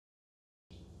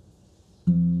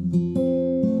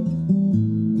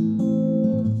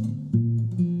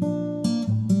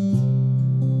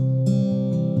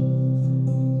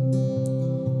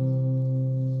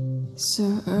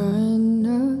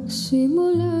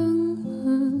lang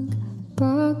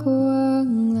magbago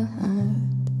ang lahat.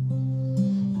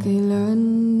 Kailan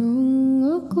nung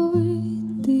ako'y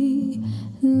di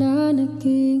na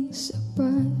naging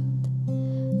sapat?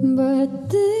 Ba't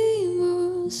di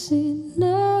mo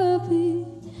sinabi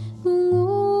nung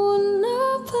una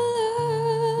pa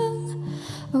lang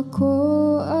ako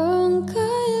ang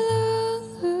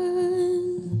kailangan,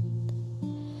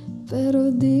 pero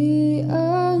di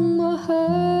ang mahal?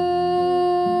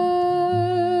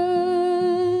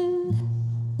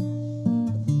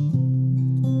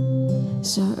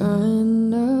 Saan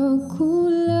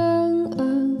nagkulang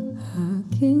ang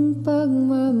aking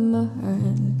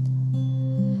pagmamahal?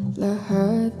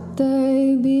 Lahat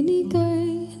ay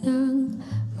binigay ng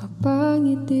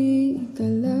mapangiti ka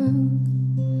lang.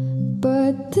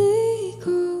 Ba't di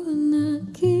ko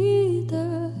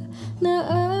nakita na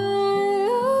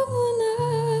ayaw mo na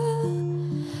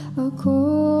ako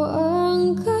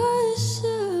ang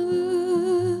kasama,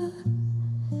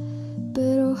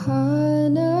 pero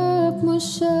hanap mo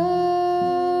siya?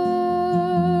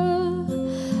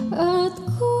 At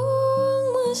kung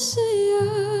masaya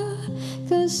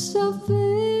ka sa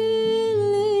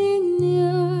piling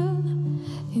niya,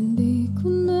 hindi ko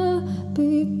na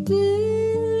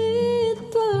pipilit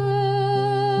pa.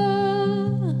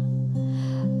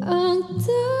 Ang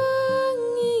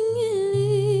tanging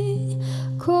hiling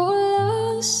ko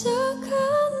lang sa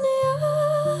kanya,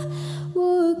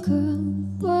 huwag kang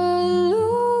paluhain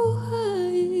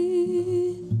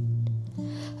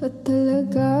at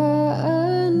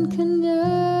talagaan ka niya.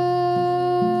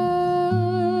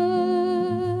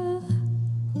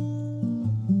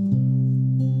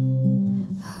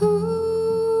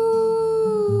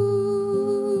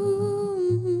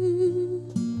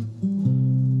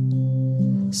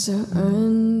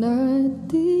 Saan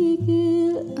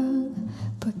natigil ang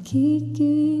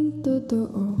pagiging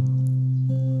totoo?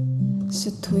 Sa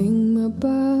tuwing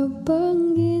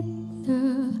mababanggit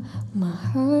na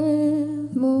mahal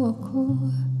mo ako,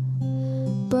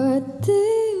 ba't di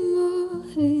mo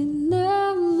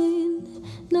inamin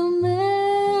na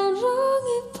merong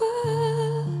iba?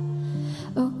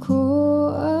 Ako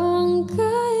ang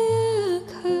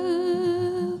kayakap,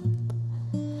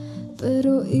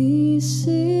 pero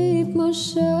isip mo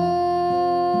siya.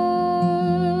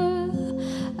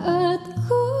 At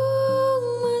kung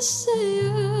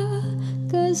masaya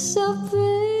ka sa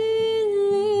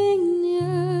piling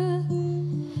niya,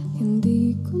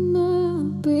 hindi ko na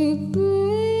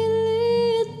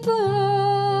pipilit pa.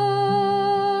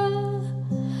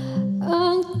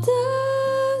 Ang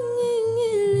tanging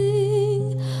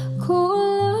hiling ko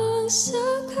lang sa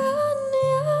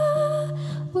kanya,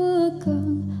 huwag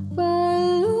kang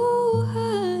paluhain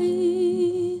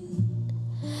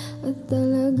at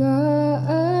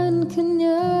talagaan ka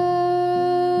niya.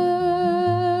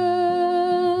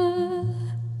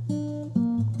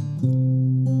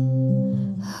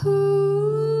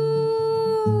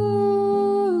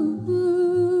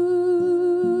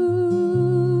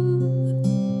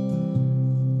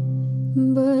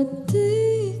 Ba't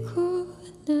di ko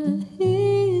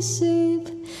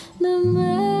naisip na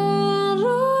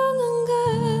merong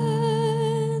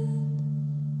hanggan?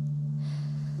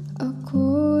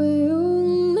 Ako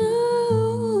yung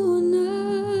nauna,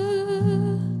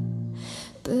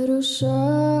 pero siya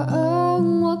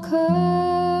ang wakas.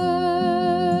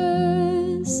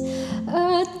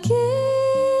 At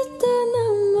kita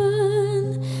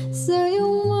naman sa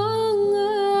iyong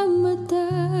mga mata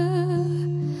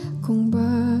kung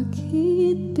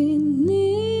bakit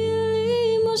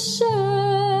pinili mo siya.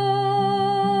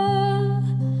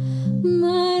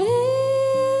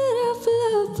 Mahirap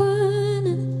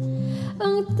labanan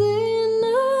ang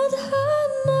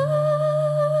tinadhana,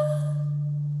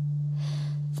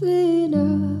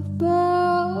 pinapaubaya,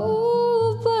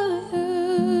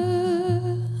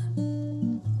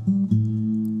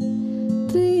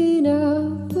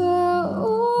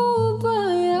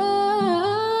 pinapaubaya,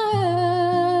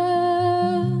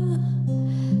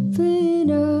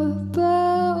 pinapaubaya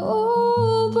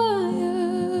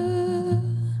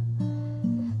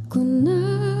ko na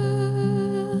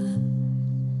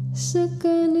sa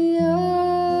kanya.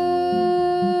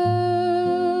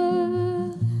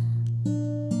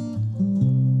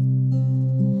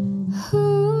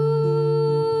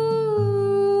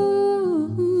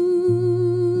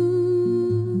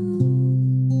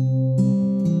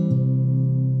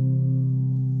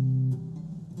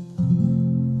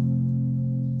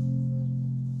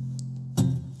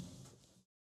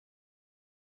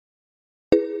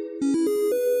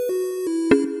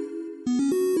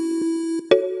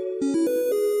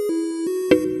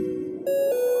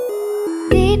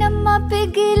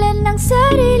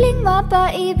 sariling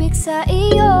mapaibig sa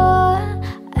iyo.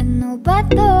 Ano ba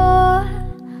to?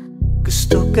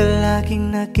 Gusto ka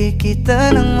laging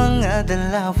nakikita ng mga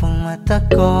dalawang mata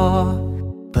ko.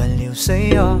 Baliw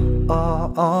sa'yo,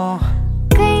 oo.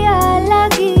 Kaya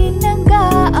lagi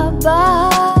nag-aaba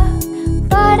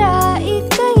para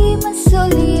ika'y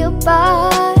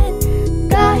masulipan.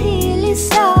 Dahil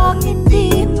isang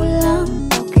ngiti mo lang,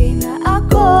 okay na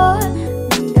ako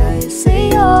nang dahil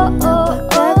sa'yo.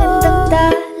 Napakagandang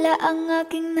tala ang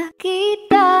aking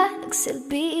nakita.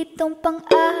 Nagsilbi itong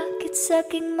pang-akit sa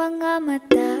aking mga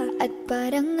mata. At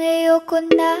parang ayoko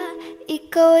na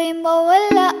ikaw ay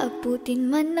mawala. Abutin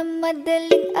man ng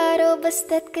madaling araw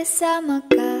basta't kasama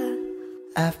ka.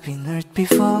 I've been hurt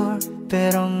before,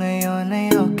 pero ngayon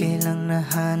ay okay lang.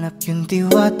 Nahanap yung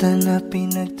diwata na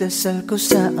pinagdasal ko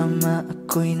sa ama.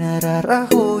 Ako'y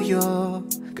nararahuyo,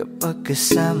 kapag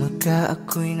kasama ka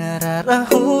ako'y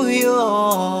nararahuyo.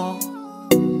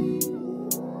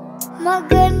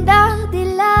 Magandang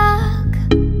dilag,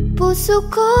 puso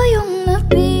ko yung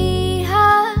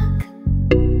nabihag.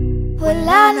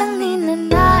 Wala nang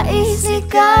ninanais,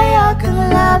 ikaya kang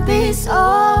labis,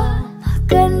 oh.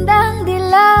 Magandang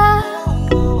dilag.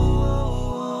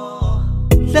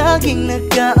 Laging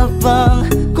nag-aabang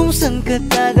kung saan ka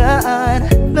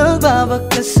dadaan.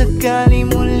 Nagbabaka sakali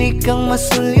muli kang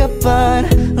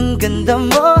masulyapan. Ang ganda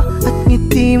mo at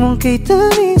ngiti mong kay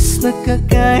tamis.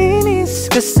 Nakakainis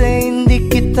kasi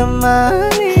hindi kita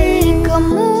maalis. Halika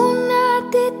muna,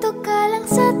 dito ka lang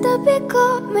sa tabi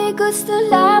ko. May gusto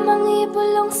lamang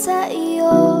ibulong sa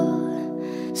iyo.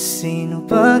 Sino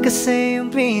ba kasi yung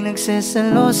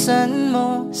pinagsasalosan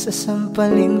mo?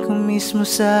 Sasampalin ko mismo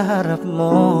sa harap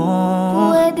mo.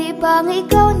 Pwede bang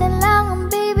ikaw na lang ang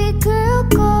baby girl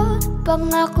ko?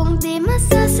 Pangakong di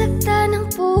masasaktan ang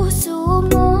puso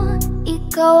mo.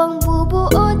 Ikaw ang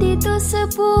bubuo dito sa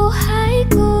buhay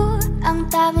ko. Ang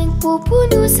tanging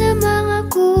pupuno sa mga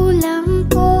kulang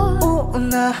ko.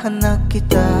 Uunahan na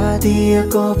kita, di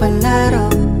ako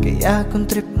palaro. Kaya kung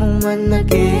trip mo man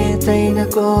nag-etay na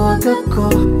ko ako.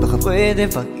 Baka pwede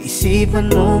pag-isipan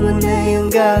mo muna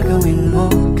yung gagawin mo.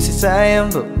 Kasi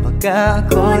sayang ba baka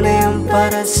ako na yung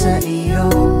para sa iyo.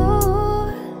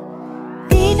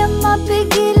 Di na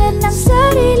mapigilan ng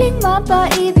sariling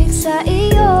mapaibig sa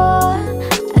iyo.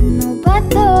 Ano ba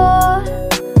to?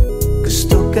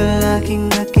 Gusto ka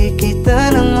laging nakikita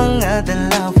ng mga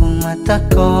dalawang mata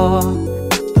ko.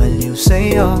 Baliw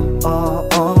sa'yo,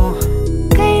 oo.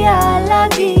 Kaya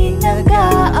lagi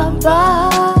nag-aaba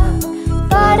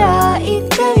para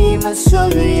ika'y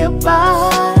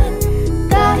masulyapan.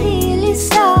 Dahil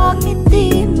isang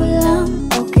ngiti mo lang,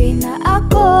 okay na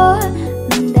ako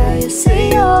nang dahil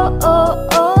sa'yo, oo.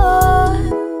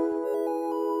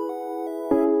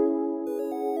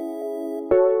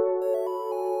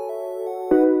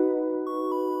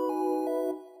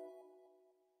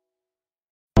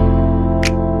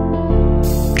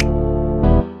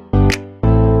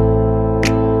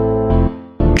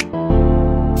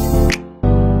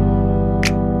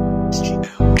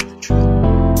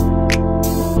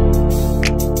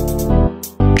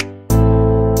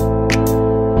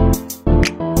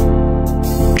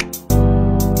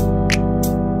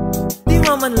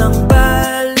 Man lang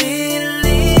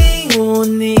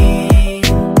balilingunin.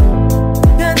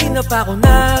 Kanina pa ako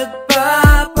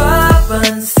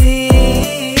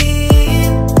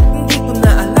nagpapapansin. Hindi ko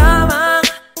na alam ang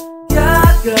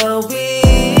gagawin.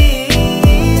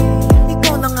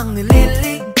 Ikaw nang ang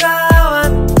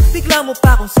nililigawan. Bigla mo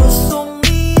pa akong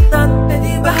susungitan.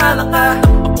 Pwede bahala ka.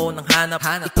 Ako nang hanap.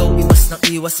 Ikaw iwas nang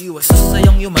iwas. Gusto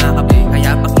sa'yong yumakap eh.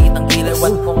 Kaya pakitang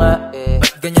ilawan ko nga eh.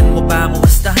 Ba't ganyan mo pa ako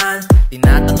gustahan?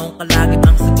 Tinatanong ka lagi,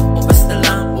 ang sagot mo basta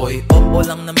lang. Oy, oo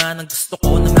lang naman ang gusto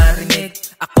ko na marinig.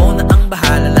 Ako na ang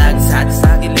bahala lagi sa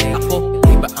gilid. Ako,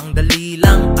 di ba ang dali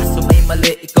lang? Kaso may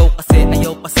mali, ikaw kasi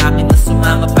ayaw pa sa'kin na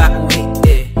sumama pa uwi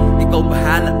eh. Ikaw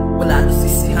bahala, wala nang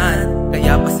sisihan.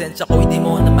 Kaya pasensya ko, hindi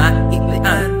mo na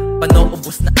maiiklian. Paano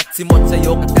ubos na at simot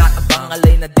sa'yo kakaabang.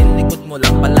 Alay na din, likod mo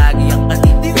lang palagi ang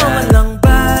kahitigan. Di mo man lang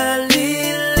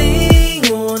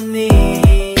balilingunin.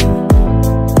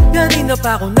 Kanina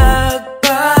pa ako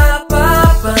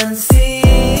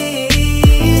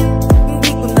nagpapapansin.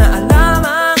 Hindi ko na alam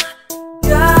ang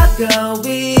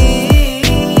gagawin.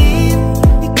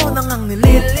 Ikaw nang ang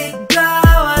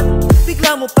nililigawan.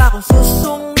 Bigla mo pa akong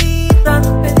susungitan.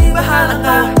 Pwede bahala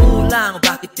ka. Kulang,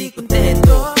 bakit di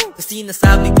kontento? Kasi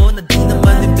nasabi ko na di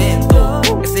naman invento.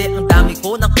 Kasi ang dami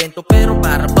ko ng kwento, pero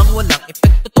para bang walang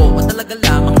epekto to. O talaga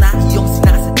lamang na iyong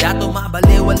sinasadya to.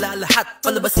 Mabaliwala lahat,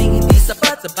 palabasing hindi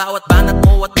sapat. Sa bawat banat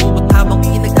mo at bukot habang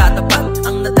pinagtatapat.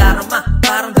 Ang nadarama,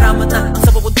 parang drama na. Ang sa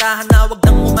pupuntahan na wag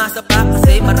nang umasa pa.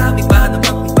 Kasi marami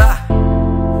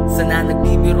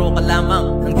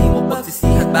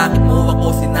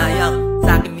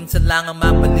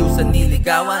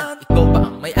nililigawan. Ikaw ba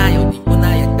ang may ayaw, di ko na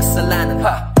yan kasalanan.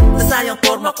 Nasayang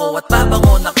forma ko at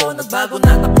babangon ako. Nagbago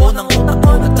na takbo ng utak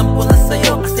ko. Nagtampo na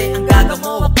sa'yo kasi ang gaga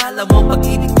mo. Akala mo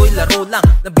pag-ibig ko'y laro lang.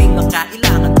 Labing ang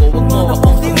kailangan ko, wag mo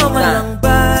akong sumitan. Di mo man lang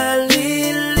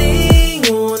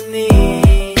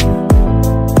balilingunin.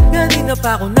 Kanina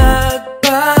pa ako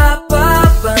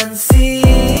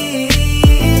nagpapapansin.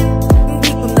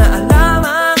 Hindi ko na alam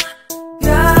ang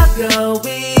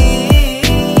gagawin.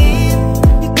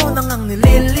 Ikaw nang ang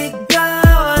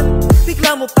nililigawan.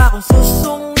 Bigla mo pa akong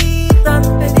susungitan.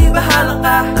 Eh di bahala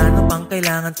ka. Ano pang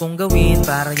kailangan kong gawin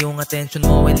para yung attention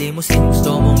mo ay limusin?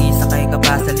 Gusto mong isakay ka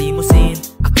pa sa limusin,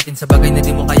 akitin sa bagay na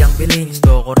di mo kayang bilhin.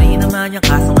 Gusto ko rin naman yung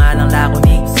kaso nga lang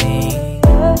lakoniksing.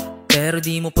 Pero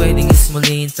di mo pwedeng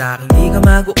ismulin sa akin, di ka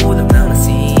mag-uulam ng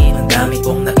asin. Ang dami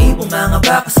kong naipong mga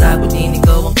baka sagutin.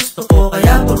 Ikaw ang gusto ko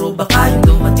kaya puro baka yung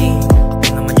dumating.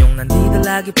 Ako naman yung nandito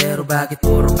lagi pero bakit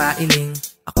puro pailing?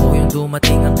 Ako yung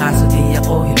dumating ang kaso di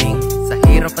ako hiling. Sa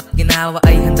hirap at ginawa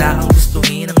ay handa kang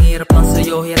gustuhin. Ang hirap lang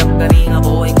sa'yo, hirap ka rin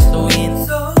ako ay gustuhin.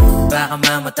 Baka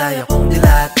mamatay akong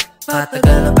dilat.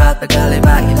 Patagal na patagal ay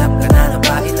mahilap ka na ng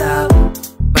mahilap.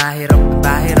 Pahirap na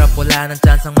pahirap, wala nang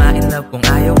chance ang ma-inlove. Kung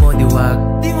ayaw mo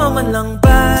diwag, di mo man lang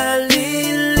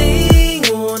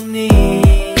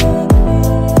balilingunin.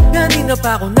 Kanina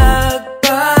pa ako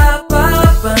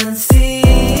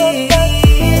nagpapapansin.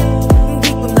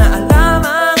 Hindi ko na alam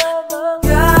ang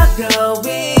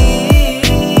gagawin.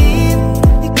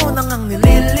 Ikaw nang ang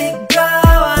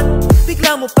nililigawan.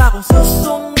 Bigla mo pa akong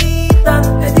susungitan.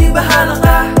 Eh di bahala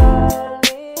ka.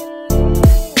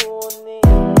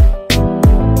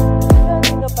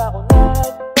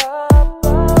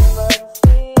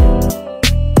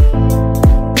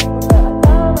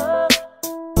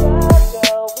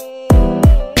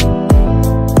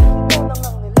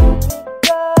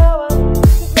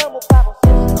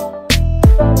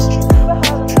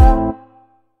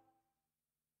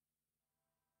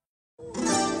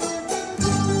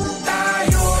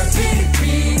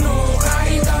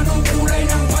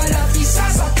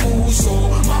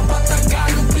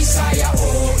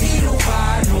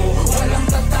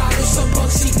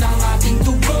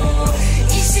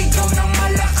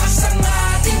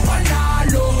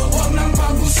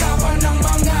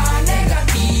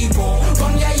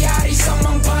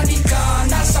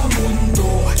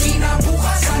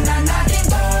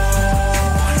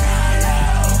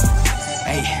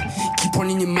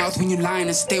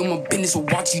 Stay on my business or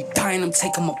watch you dying. I'm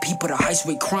taking my people to high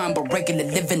rate crime, but regular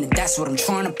living, and that's what I'm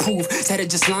trying to prove. Instead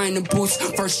of just lying in boots.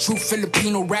 First true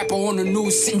Filipino rapper on the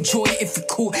news. Enjoy it if you're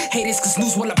cool. Haters cause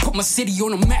news while I put my city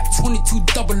on the map.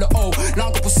 2200.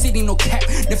 Long up city, no cap.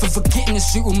 Never forgetting the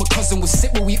street where my cousin would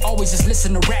sit, where we always just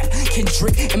listen to rap.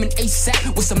 Kendrick, M and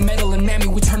ASAP with some metal and mammy,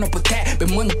 we turn up with that.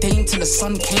 Been mundane till the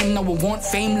sun came. Now I want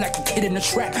fame like a kid in a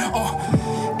trap.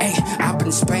 Hey, I've been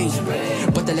in Spain,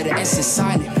 but the letter S is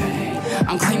silent.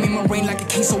 I'm claiming my reign like a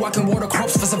king so I can water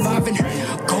crops for surviving.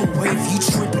 Go wave, you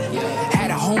trippin'.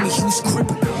 Had a homie, he was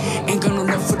crippin'. Ain't got no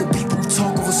love for the people who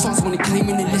talk over songs when they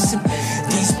claiming they listen.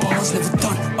 These bars never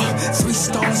done. 3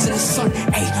 stars in the sun.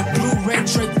 Ayy, blue, red,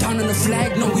 straight down on the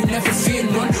flag. No, we never fear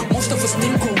none. Most of us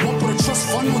didn't grow up with a trust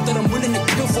fund. One that I'm willing to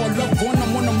kill for a loved one. I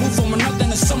wanna move from another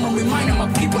in the summer, reminding my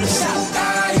people to shout.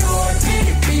 Tayo'y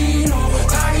Pilipino,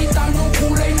 kahit anong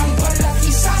kulay ng balat,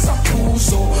 isa sa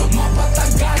puso.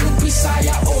 Mapatagalog,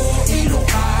 Bisaya o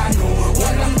Ilocano,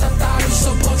 walang tatalo sa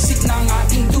bagsik ng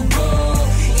ating dugo.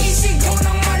 Isigaw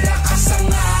ng malakas ang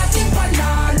ating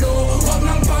panalo. Huwag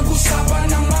nang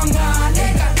pag-usapan ng mga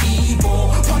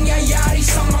negatibo. Pangyayari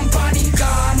sa mampanig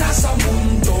ka na sa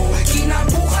mundo.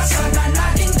 Kinabukasan na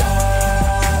natin to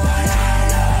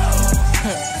panalo.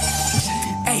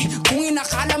 Ay, kung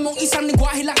inakala mong isang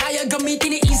lingwahe lang kaya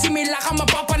gamitin ni easy, may laka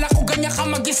mapapala ko ganyan ka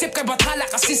mag-isip kay bathala.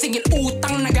 Kasi singil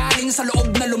utang na galing sa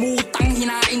loob na lumutang,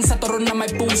 hinaing sa turon na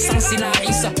may pusang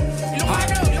sinaing sa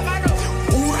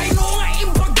uray no nga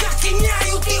ibagakin niya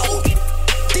yuti-o.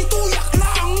 Tituyak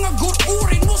lang nga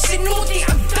guturin mo sinuti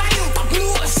agdayo.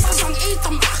 Pagluwa sa sang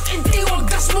itam akin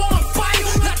tiwagdas mo ang payo.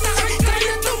 Natakay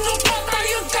kaya tumong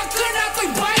patayod ka ka na ko'y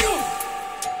bayo.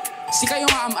 Si kayo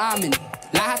nga am-amin,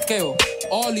 lahat kayo,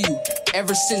 all of you.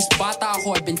 Ever since bata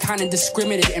ako, I've been kinda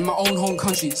discriminated in my own home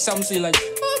country. Some say like,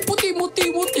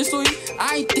 puti-muti-muti soy.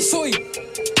 Ay, tisoy.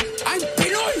 I'm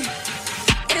Pinoy.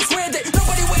 And it's weird that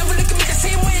nobody will ever look at me the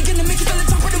same way. Gonna make it to the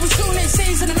top of the soon they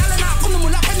say. Sa nanala na ako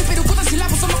namula pa niya, pero kutan sila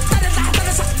ko sa makta na lahat na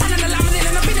nasakta na nalaman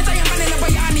nila na pinatay ang kanila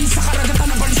bayani sa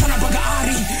karagatan ng balisa na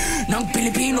pag-aari ng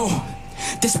Pilipino.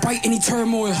 Despite any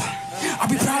turmoil, I'll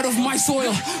be proud of my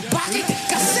soil. Bakit?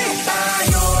 Kasi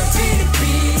tayo'y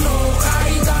Pilipino,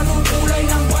 kahit anong kulay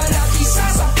ng balat, isa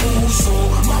sa puso.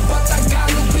 Mapatagal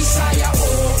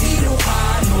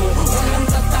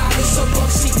sa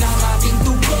bagsik ng ating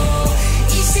dugo.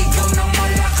 Isigaw ng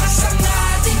malakas ang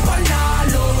ating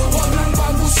panalo. Huwag lang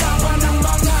pag-usapan ng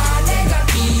mga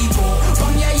negatibo.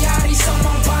 Pangyayari sa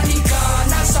mga panika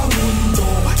na sa mundo.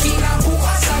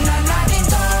 Kinabukasan na natin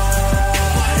to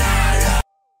panalo.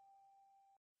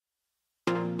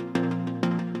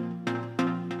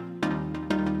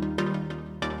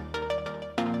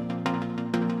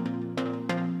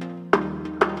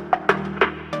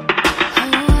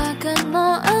 Hawakan mo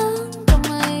ang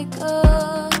kamay ko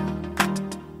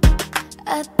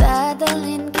at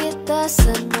dadalhin kita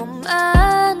saan mo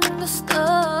man gusto.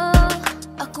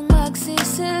 Akong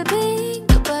magsisilbing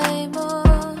gabay mo.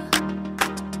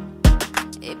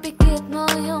 Ipikit mo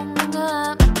yung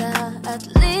mga mata at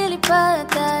lilipad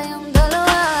tayong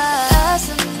dalawa.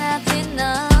 Asan natin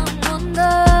ang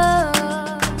mundo.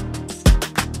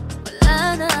 Wala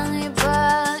nang iba,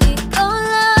 ikaw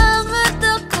lang at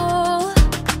ako.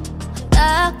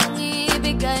 Handa kong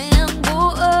ibigay ang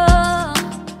buo.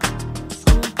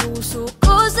 Ang puso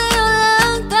ko sa'yo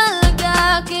lang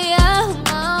talaga, kaya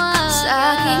humawa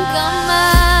sa aking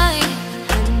kamay.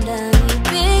 Handang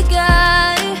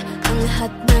ibigay ang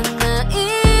lahat ng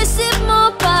naisip mo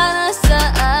para sa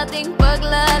ating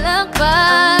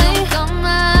paglalakbay. Ang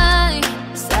kamay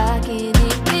sa akin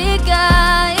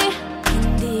ibigay,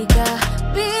 hindi ka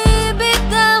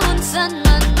bibitawan saan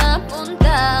man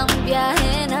mapunta ang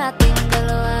biyahe nating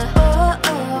dalawa. Oh,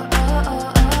 oh, oh, oh,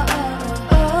 oh,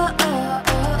 oh, oh, oh,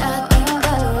 oh, ating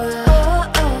dalawa. Oh,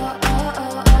 oh, oh,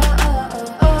 oh,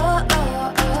 oh, oh, oh, oh,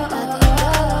 ating dalawa.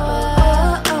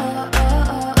 Oh, oh, oh, oh,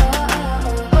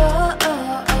 oh,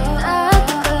 oh,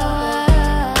 ating dalawa.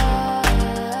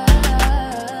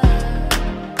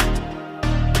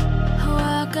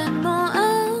 Hawakan mo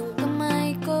ang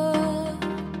kamay ko.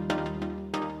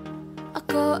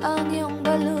 Ako ang iyong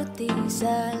baluti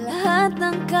sa lahat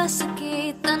ng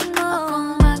kasakitan mo.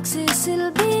 Akong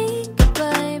magsisilbing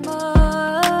gabay mo.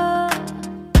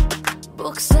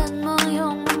 Buksan mo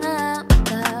yung mga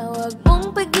mata, huwag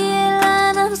mong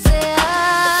pigilan ang saya.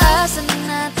 Taasan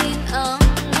natin ang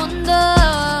mundo.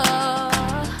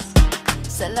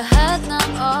 Sa lahat ng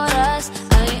oras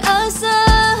ay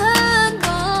asahan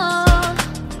mo.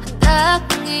 Handa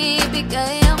kong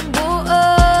ibigay ang buo.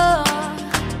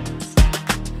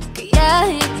 Kaya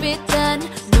hipitan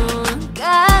mo ang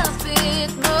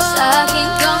kapit mo sa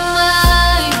aking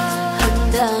kamay.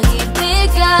 Handang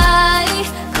ibigay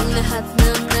ang lahat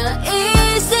ng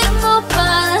naisip mo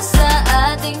para sa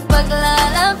ating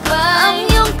paglalakbay. Ang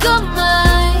iyong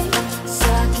kamay sa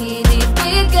akin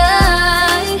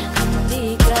ibigay,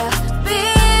 hindi ka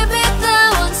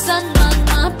bibitawan saan man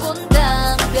mapunta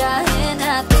ang biyahe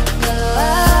natin dalawa.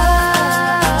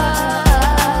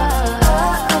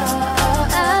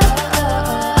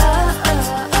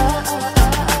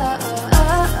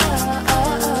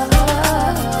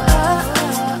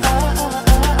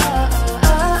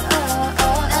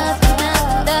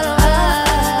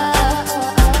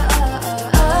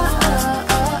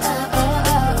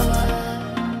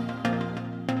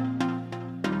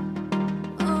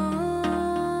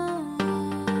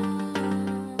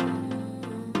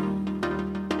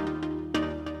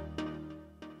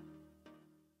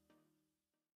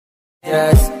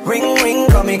 Yes, ring ring,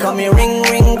 call me ring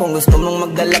ring. Kung gusto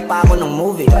mong magdala pa ako ng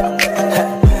movie.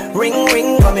 Ring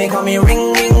ring, call me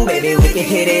ring ring. Baby, we can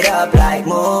hit it up like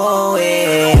Moe.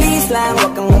 Please lang,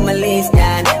 huwag kang umalis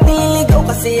dyan. Niligaw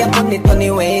kasi ako nito ni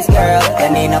Waze, girl.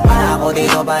 Kanina pa ako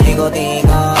dito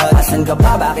panikot-ikot. Asan ka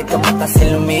pa, bakit ka pa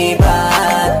kasi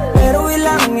lumipat? Pero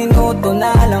ilang minuto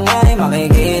na lang ay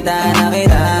makikita na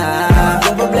kita.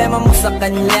 Yung problema mo sa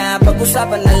kanya,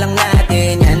 pag-usapan na lang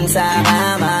natin yan sa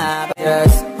kama.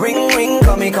 Yes, ring ring,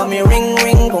 call me ring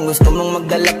ring. Kung gusto mong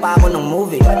magdala pa ako ng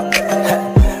movie.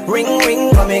 Ring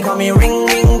ring, call me ring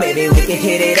ring. Baby, we can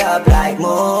hit it up like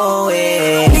Moe.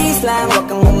 Please lang, huwag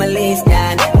kang umalis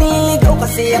dyan. Niligaw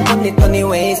kasi ako nito ni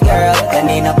Waze, girl.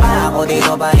 Kanina pa ako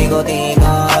dito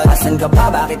panikot-ikot. Asan ka pa,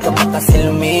 bakit ka pa kasi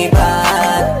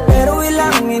lumipat? Pero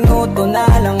ilang minuto na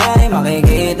lang ay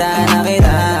makikita na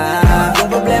kita. Yung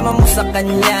problema mo sa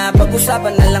kanya,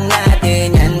 pag-usapan na lang natin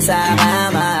yan sa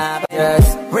kama.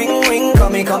 Yes, ring ring,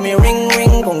 call me ring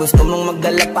ring. Kung gusto mong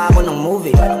magdala pa ako ng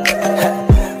movie.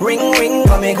 Ring ring,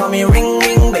 call me ring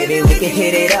ring. Baby, we can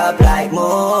hit it up like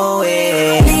Moe.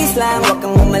 Please lang, huwag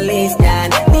kang umalis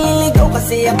dyan. Niligaw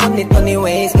kasi ako nito ni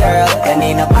Waze, girl.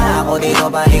 Kanina pa ako dito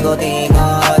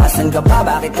panikot-ikot. Asan ka pa,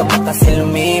 bakit ka pa kasi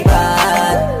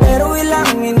lumipat? Pero ilang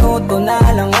minuto na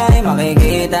lang ay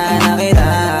makikita na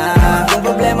kita. Yung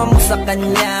problema mo sa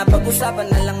kanya, pag-usapan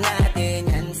na lang natin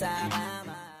yan sa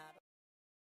kama.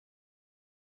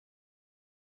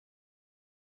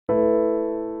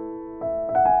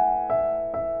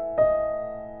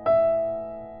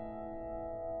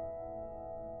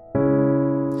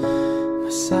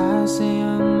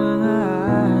 masayang mga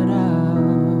araw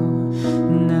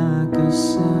na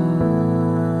kasama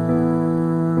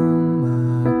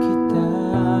kita.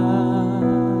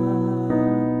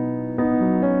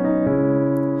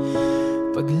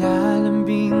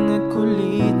 Paglalambing at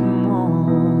kulit mo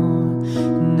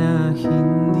na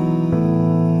hindi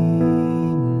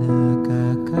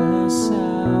nakakasawa,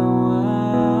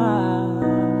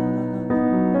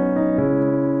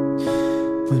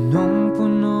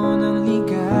 punong-puno ng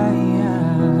ligaya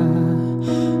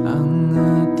ang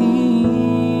ating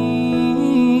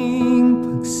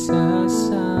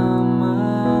pagsasama,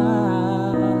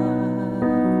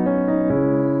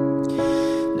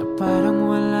 na parang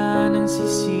wala nang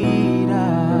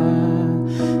sisira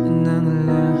ng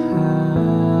lahat.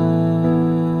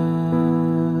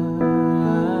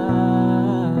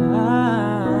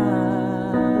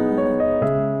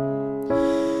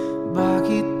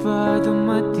 Bakit pa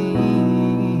dumating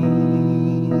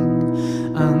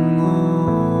ang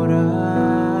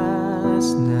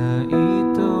oras na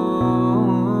ito?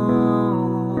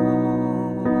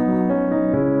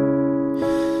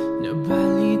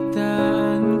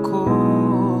 Nabalitaan ko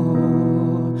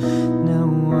na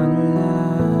wala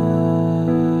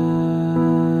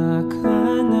ka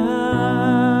na.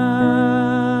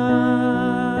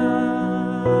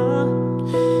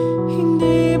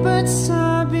 Hindi ba't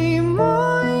sabi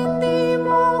mo hindi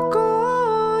mo ko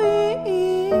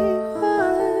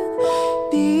iiwan?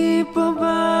 Di pa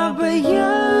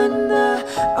babayan na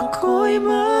ako'y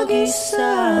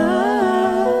mag-isa?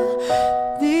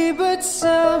 Di ba't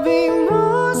sabi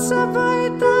mo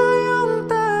sabay tayong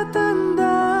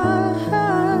tatanda?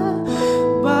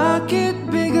 Bakit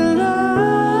bigla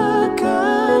ka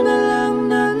na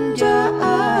lang nandyan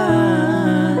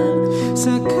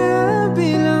sa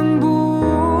kabilang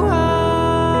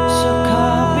buhay? Sa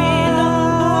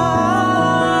kabilang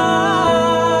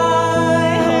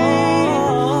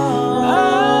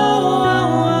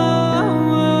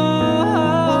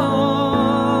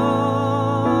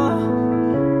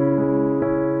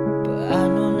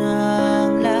Paano na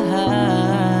ang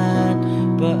lahat?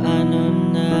 Paano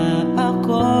na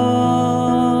ako?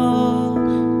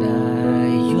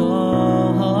 Tayo.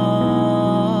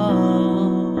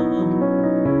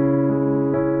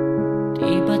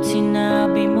 Di ba't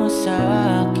sinabi mo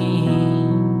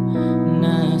sa'kin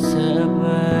na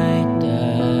sabay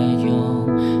tayong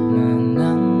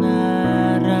mangangarap?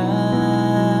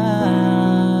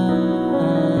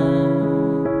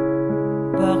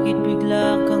 Bakit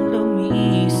bigla kang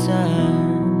lumisan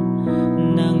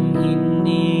nang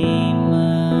hindi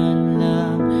man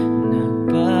lang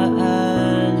nagpaalam?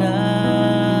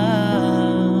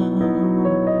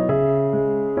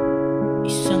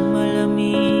 Isang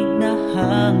malamig na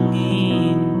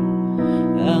hangin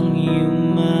ang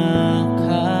yumakap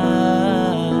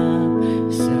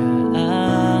sa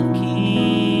akin,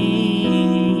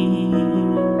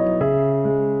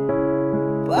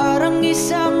 parang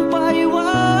isang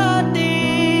paiwatig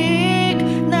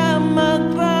na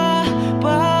magpapaalam.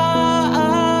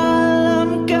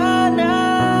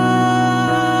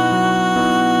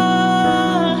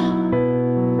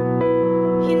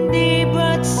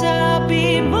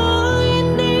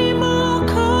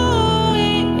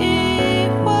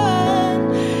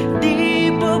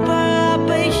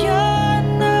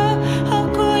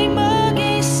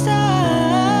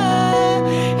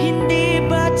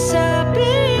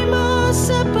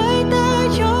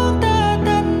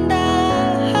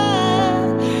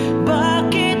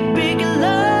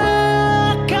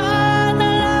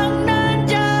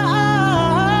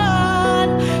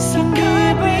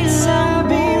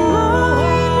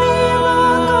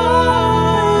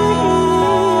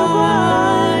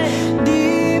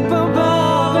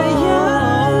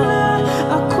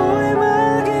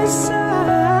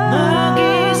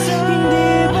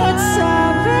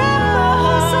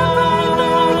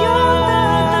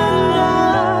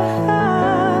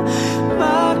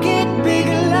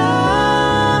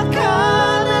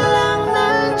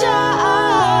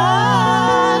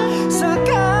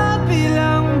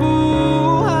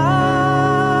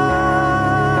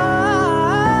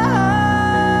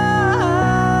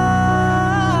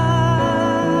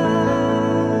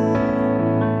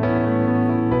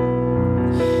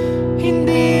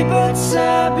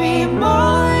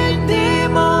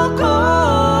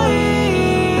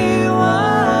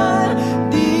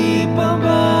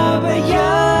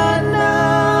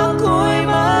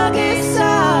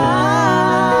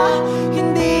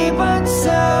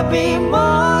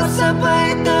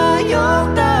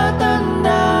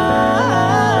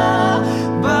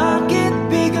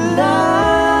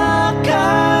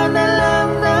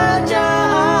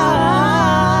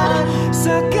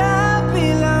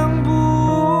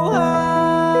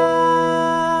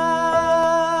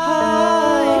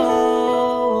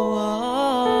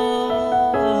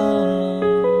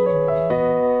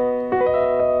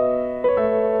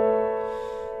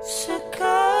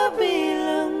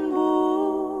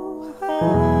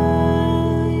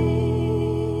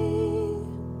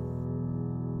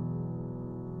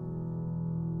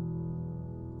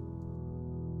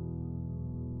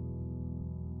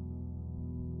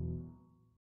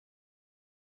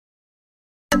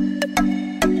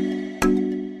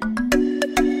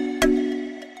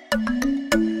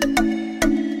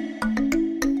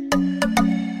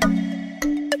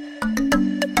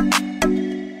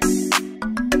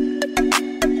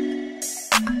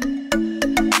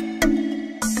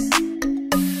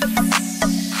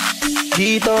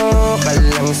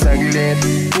 lang saglit,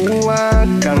 huwag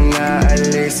kang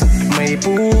aalis. May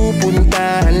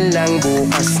pupuntahan lang,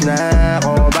 bukas na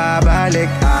ako babalik.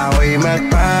 Ako'y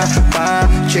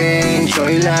magpapa-change,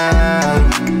 oy lang.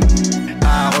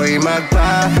 Ako'y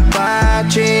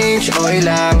magpapa-change, oy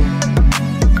lang.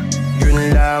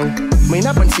 Yun lang. May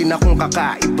napansin akong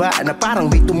kakaiba na parang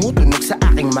may tumutunog sa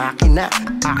aking makina.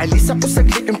 Aalis ako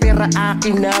saglit, yung pera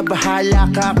akin na. Bahala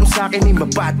ka kung sa'kin ay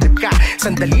mabadrip ka.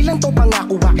 Sandali lang to,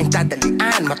 pangako aking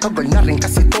dadalian. Matagal na rin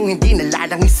kasi tong hindi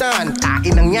nalalangisan.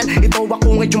 Tain ang yan, ito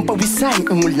ako ngayon pawisan.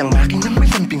 Ungol ng makinang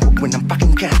malambing, huwag mo nang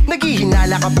pakinggan.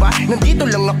 Naghihinala ka ba? Nandito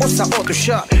lang ako sa auto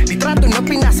shop. Litrato na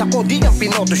pinasa ko, di ang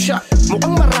pinotoshop.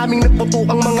 Mukhang maraming nagputo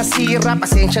ang mga sira.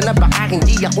 Pasensya na baka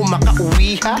hindi ako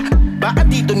makauwi ha. Baka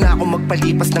dito na ako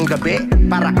magpalipas ng gabi,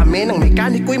 para kami ng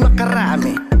mekaniko'y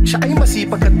makarami. Siya ay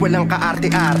masipag at walang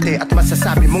kaarte-arte, at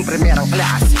masasabi mong primerang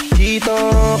klase. Dito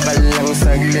ka lang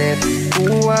saglit,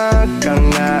 huwag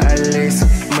kang aalis.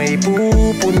 May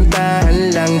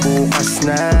pupuntahan lang, bukas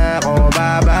na ako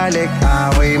babalik.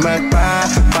 Ako'y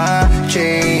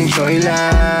magpapa-change, oy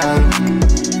lang.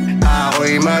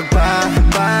 Ako'y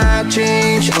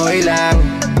magpapa-change, oy lang.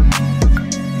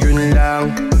 Yun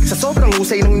lang. Sa sobrang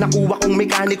husay ng nakuha kong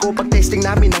mekaniko, pag testing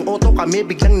namin ng auto kami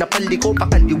biglang napaliko.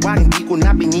 Pakaliwa, hindi ko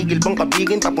na pinigil bang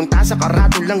kabigin. Papunta sa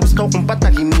karado lang, gusto kong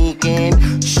patahimikin.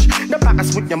 Shhh,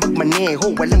 napakasmooth niya magmaneho.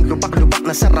 Walang lubak-lubak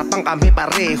na sarapang kami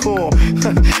pareho.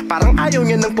 Parang ayaw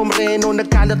niya ng pumreno.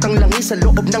 Nagkalat ang langis sa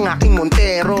loob ng aking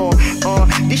Montero.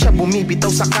 Di siya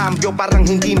bumibitaw sa cambio, parang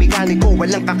hindi mekaniko,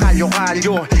 walang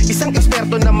kakalyo-kalyo. Isang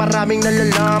eksperto na maraming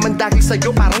nalalaman. Dahil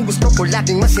sa'yo parang gusto ko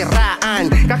laging masiraan.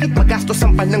 Kahit magastos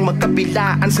ang panang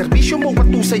magkabilaan, serbisyo mo at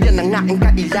usay yan ang aking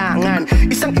kailangan.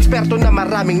 Isang eksperto na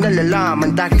maraming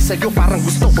nalalaman. Dahil sa'yo parang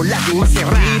gusto ko laging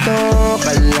masiraan. Dito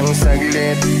ka lang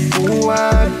saglit,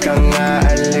 huwag kang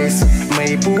aalis.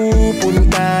 May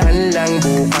pupuntahan lang,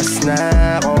 bukas na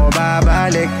ako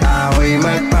babalik. Ako'y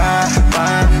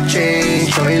magpapa-change,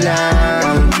 oy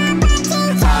lang.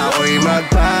 Ako'y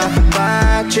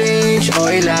magpapa-change,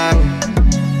 oy lang.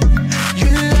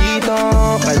 Dito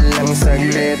ka lang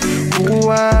saglit,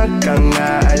 huwag kang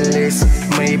aalis.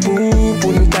 May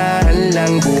pupuntahan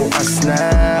lang, bukas na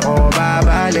ako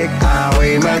babalik.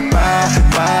 Ako'y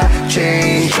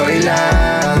magpapa-change, oy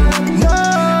lang.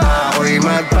 Ako'y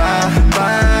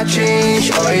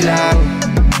magpapa-change, oy lang.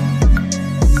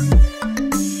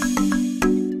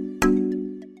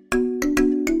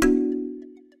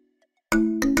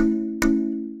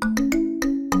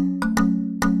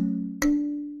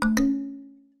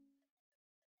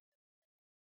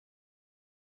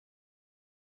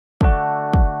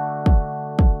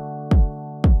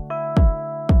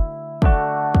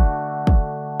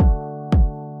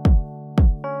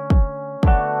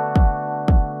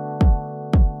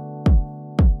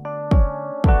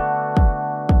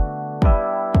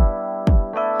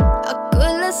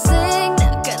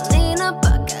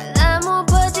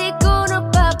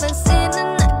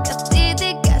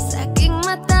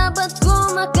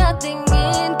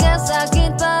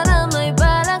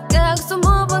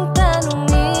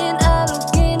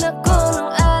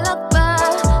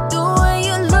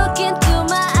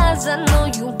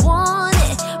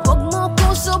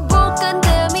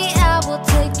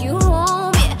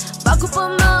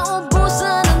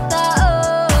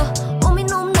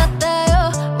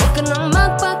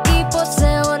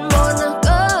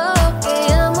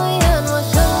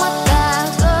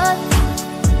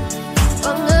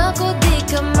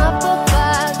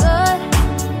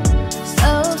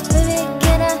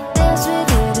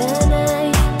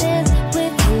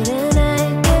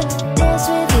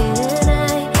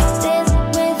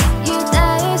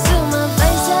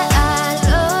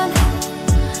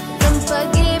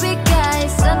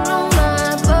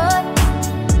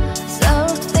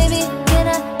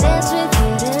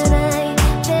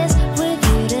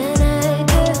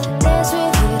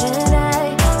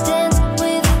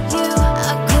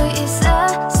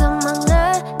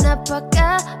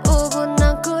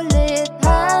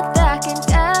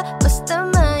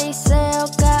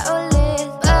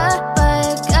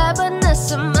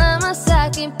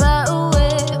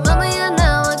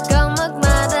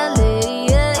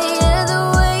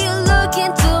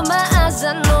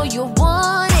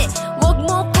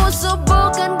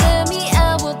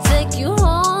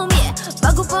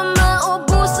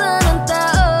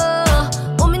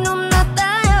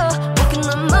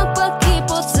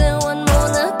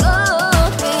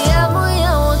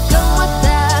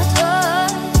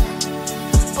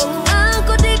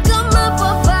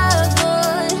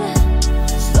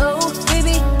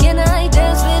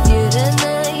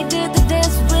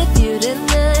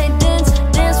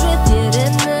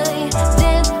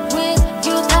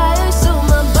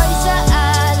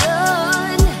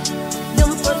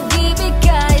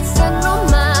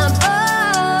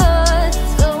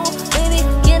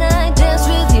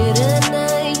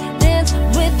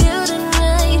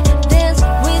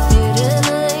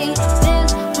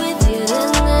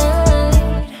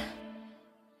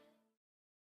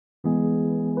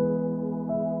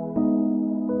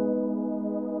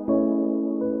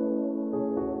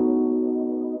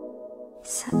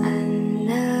 Saan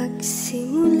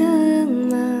nagsimulang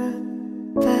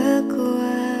magbago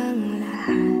ang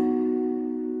lahat?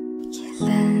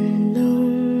 Kailan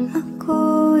nung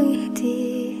ako'y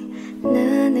di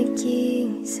na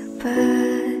naging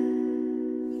sapat?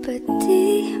 Ba't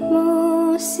di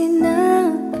mo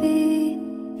sinabi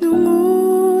nung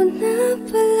una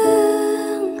pa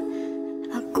lang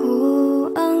ako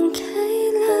ang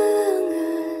kailangan?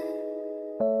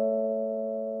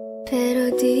 Pero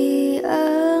di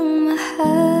ang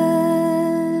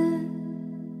mahal.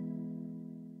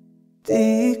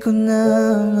 Di ko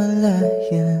na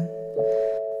malayan,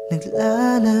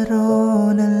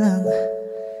 naglalaro na lang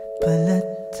pala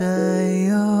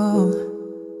tayo.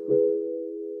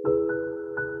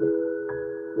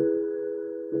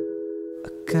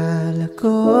 Akala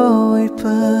ko ay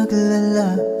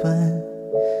paglalaban,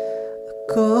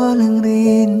 ako lang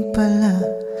rin pala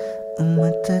ang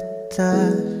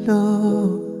matatalo.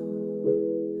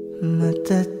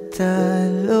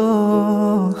 Matatalo.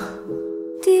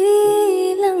 Di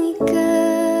lang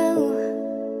ikaw,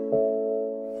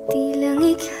 di lang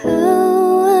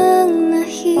ikaw ang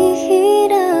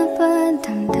nahihirapan.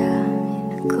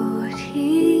 Damdamin ako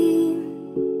rin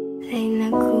ay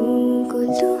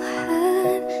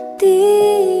naguguluhan. Di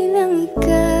lang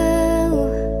ikaw,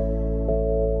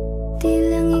 di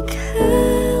lang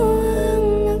ikaw ang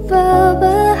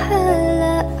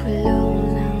nagbabahala.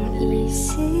 Bulong ng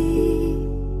isip,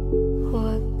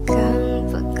 huwag kang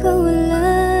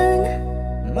pagkawalan.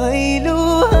 May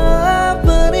luha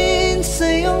pa rin sa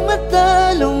iyong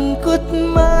mata, lungkot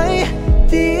may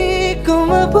di ko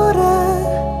mabura.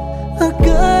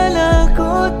 Akala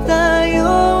ko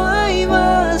tayo ay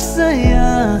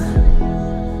masaya,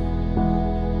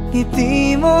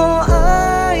 ngiti mo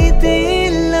ay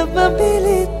tila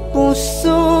papilit,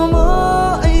 puso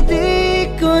mo ay di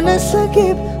ko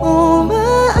nasagip.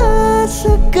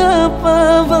 Umaasa ka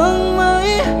pa bang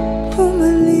may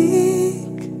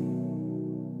bumalik?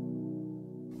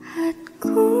 At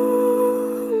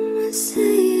kung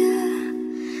masaya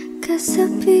ka sa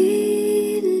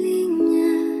piling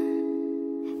niya,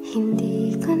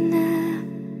 hindi ko na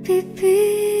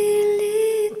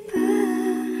pipilit pa.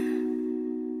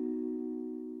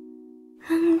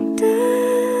 Ang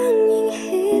tanging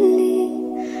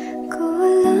hiling ko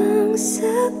lang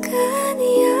sa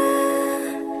kanya,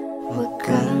 huwag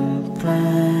kang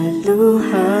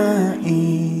paluhain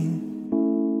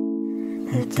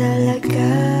at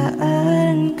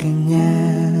alagaan ka niya.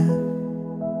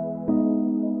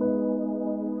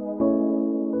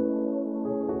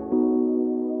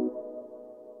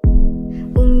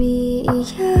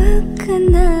 Umiiyak ka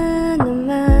na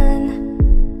naman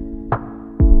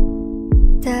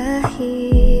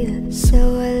dahil sa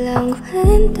walang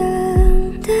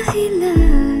kwentang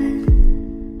dahilan.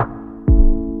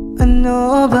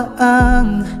 Ano ba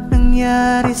ang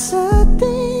nangyari sa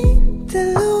ating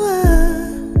dalawa?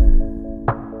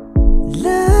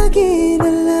 Lagi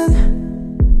na lang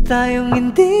tayong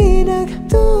hindi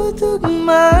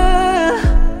nagtutugma.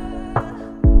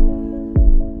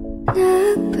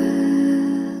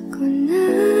 Nagbago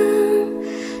ng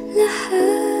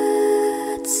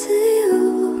lahat sa'yo,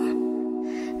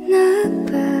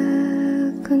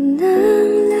 nagbago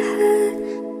ng lahat,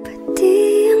 pati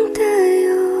ang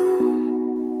tayo.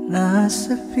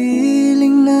 Nasa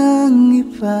piling ng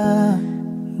iba,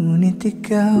 ngunit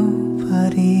ikaw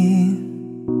pa rin.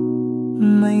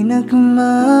 May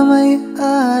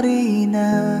nagmamay-ari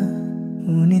na,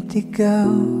 ngunit ikaw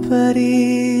pa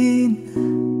rin.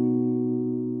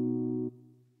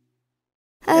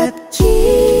 At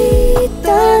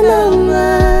kita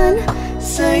naman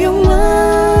sa iyong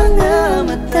mga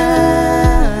mata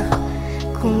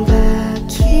kung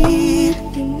bakit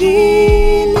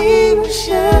pinili mo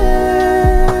siya.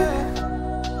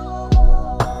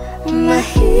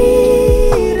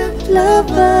 Mahirap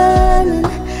labanan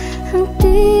ang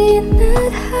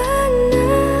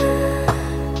tinadhana,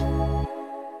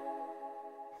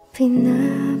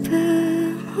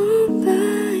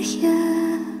 pinapaubaya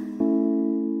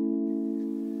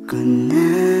ko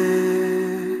na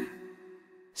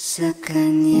sa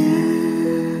kanya.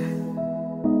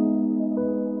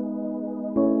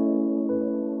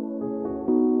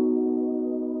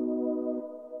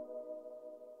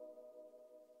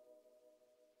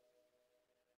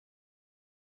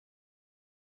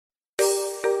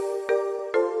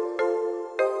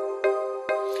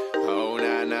 Oh,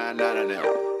 na na na na na.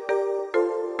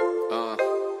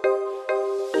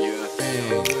 Yeah.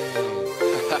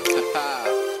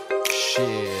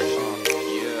 Shit.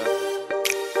 Yeah.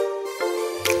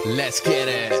 Let's get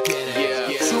it.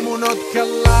 Yeah. Sumunod ka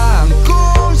lang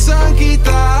kung saan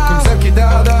kita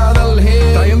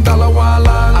dadalhin. Tayong dalawa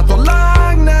lang at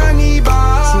walang nang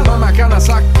iba. Sumama ka na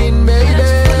sa'kin, baby. Why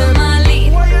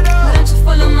don't you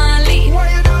follow my lead?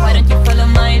 Why don't you follow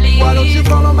my lead? Why don't you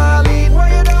follow my lead? Why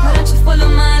don't you follow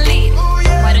my lead?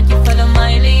 Why don't you follow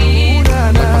my lead?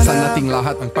 Lagpasan nating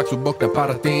lahat ng pagsubok na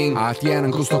parating, at yan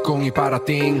ang gusto kong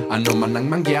iparating. Ano man ang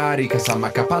mangyari, kasama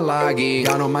ka palagi.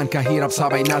 Gano man kahirap,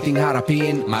 sabay nating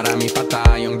harapin. Marami pa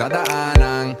tayong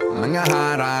dadaanan, mga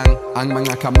harang. Ang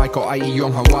mga kamay ko ay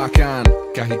iyong hawakan.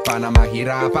 Kahit pa na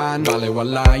mahirapan,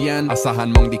 balewala yan.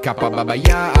 Asahan mong di ka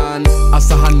pababayaan.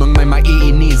 Asahan mong may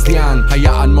maiinis yan.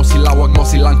 Hayaan mo sila, wag mo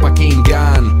silang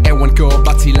pakinggan. Ewan ko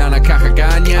ba't sila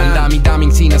nakakaganyan. Ang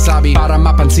dami-daming sinasabi para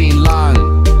mapansin lang.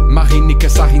 Makinig ka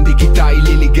sa hindi kita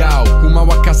ililigaw.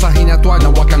 Humawak ka sa hinatwag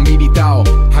na wag kang bibitaw.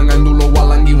 Hanggang dulo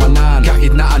walang iwanan,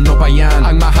 kahit na ano pa yan.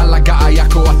 Ang mahalaga ay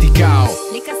ako at ikaw.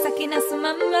 Lika sa'kin na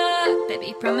sumama,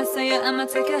 baby, promise sa'yo I'ma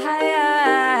take you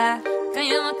higher.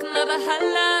 Kaya wag kang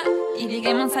mabahala,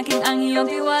 ibigay mo sa'kin ang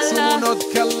iyong tiwala. Sumunod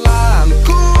ka lang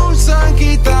kung saan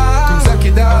kita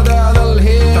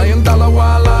dadalhin. Tayong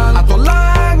dalawa lang at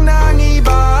walang nang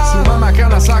iba. Sumama ka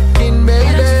na sa'kin,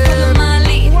 baby. Why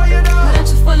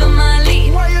don't you follow my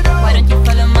lead? Why don't you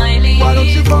follow my lead? Why don't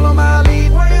you follow my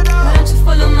lead? Why don't you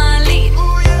follow my lead?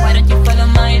 Why don't you follow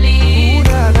my lead?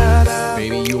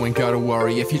 Baby, you ain't gotta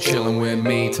worry if you're chillin' with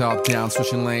me. Top down,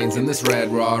 switching lanes in this red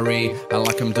Rari. I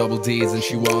like them double D's and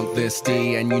she want this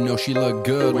D. And you know she look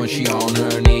good when she on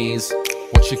her knees.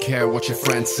 What you care, what your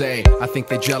friends say? I think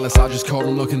they jealous, I just caught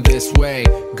them looking this way.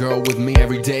 Girl with me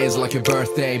every day is like your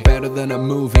birthday. Better than a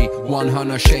movie,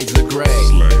 100 shades of gray.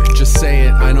 Just say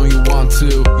it, I know you want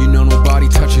to. You know nobody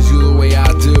touches you the way I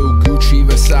do. Gucci,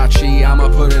 Versace, I'ma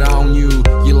put it on you.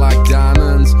 You like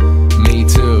diamonds? Me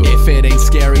too. If it ain't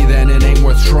scary, then it ain't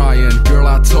worth trying. Girl,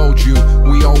 I told you,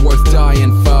 we all worth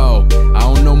dying for. I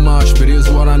don't know much, but here's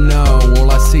what I know.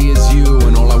 All I see is you,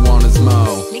 and all I want is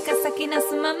mo. Lika sa'kin na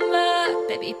sumama,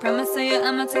 baby, promise sa'yo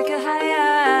I'ma take you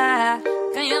higher.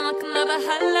 Kaya wag kang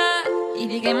mabahala,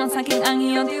 ibigay mo sa'kin ang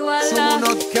iyong tiwala.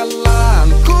 Sumunod ka lang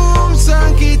kung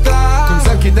saan kita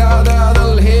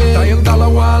dadalhin. Tayong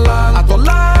dalawa lang at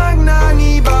walang nang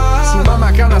iba. Sumama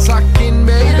ka na sa'kin,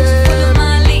 baby.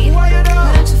 Why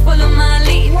don't you follow my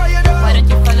lead? Why don't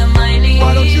you follow my lead?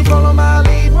 Why don't you follow my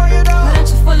lead? Why don't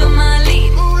you follow my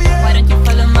lead? Why don't you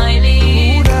follow my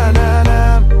lead?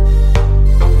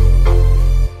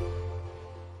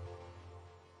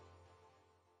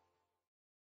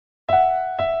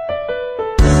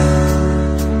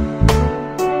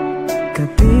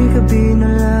 Gabi-gabi na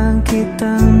lang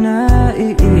kitang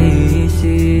naiisip.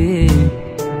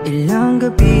 Ilang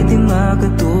gabi di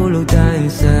makatulog dahil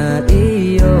sa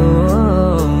iyo.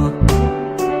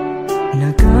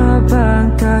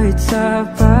 Nagkabang kahit sa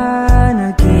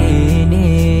panaginip,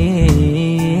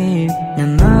 na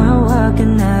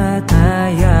mahawakan at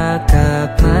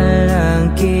hayakapan lang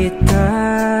kita.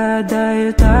 Dahil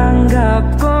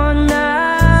tanggap ko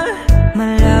na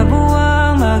malabo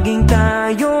ang maging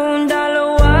tayong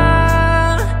dalawa.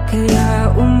 Kaya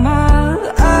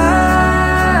umaasa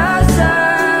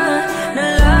na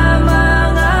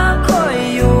lamang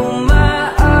ako'y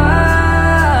umaasa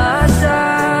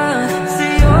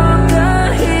sa'yo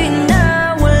kahit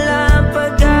na walang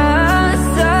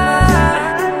pag-asa.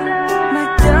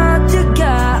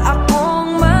 Magtatyaga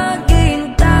akong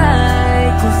maghintay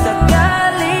kung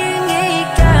sakaling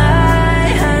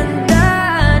ika'y handa.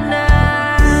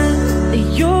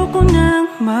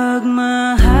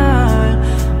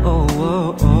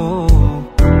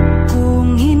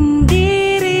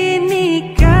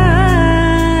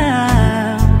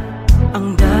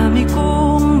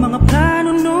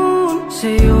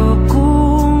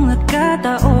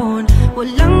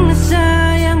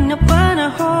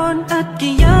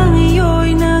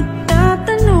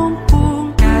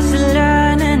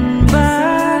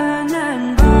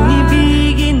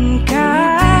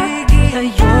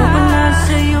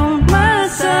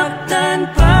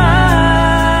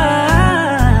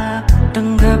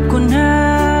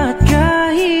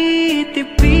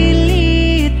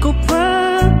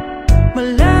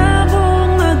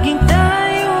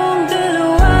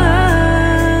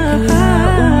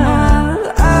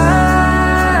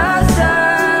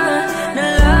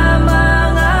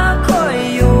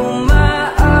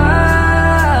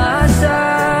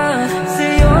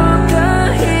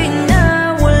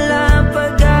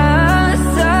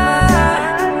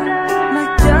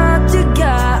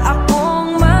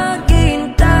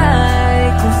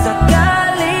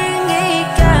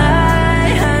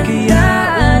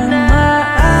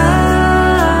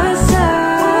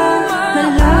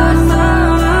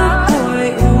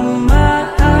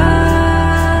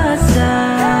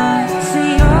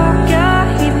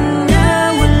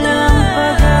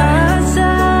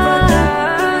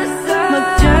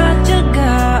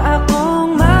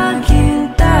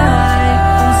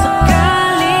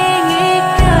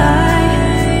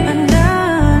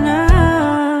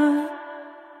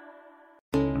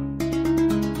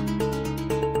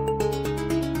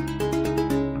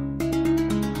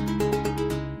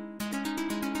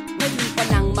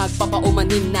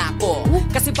 magpapaumanin na ako.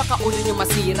 Kasi baka ulo nyo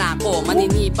masira ko.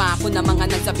 Maninipa ako na mga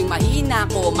nagsabing mahina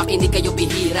ko. Makinig kayo,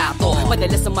 bihira to.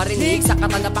 Madalas na marinig sa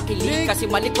kata na pakilig, kasi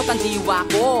malikot ang diwa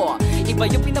ko. Iba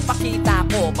yung pinapakita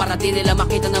ko, para di nila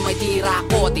makita na may tira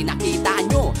ko. Di nakita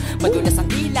nyo, madulas ang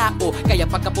dila ko. Kaya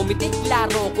pagka pumitik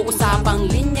laro ko, usapang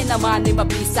linya naman ay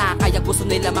mabisa. Kaya gusto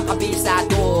nila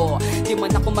makabisado. Di man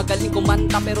ako magaling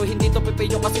kumanta, pero hindi to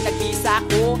pepeyo kasi nag-isa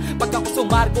ko. Pagka ko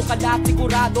sumargo ka lahat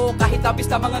sigurado, kahit abis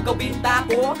na mga gawinta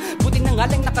ko. Buti na nga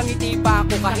lang nakangiti pa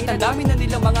ako, kahit ang dami na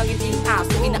nila mga ngiting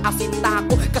aso. Inaasinta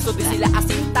ko, kaso di sila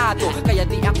asintado. Kaya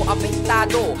di ako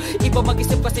apektado. Iba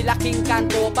mag-isip kasi laking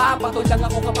kanto, papato lang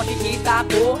ako kapag ikita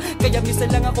ko. Kaya misa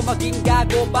lang ako maging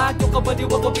gago, bagyo ka ba di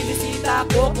wag ko binisita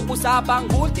ko. Pupusapang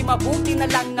ultima, buti na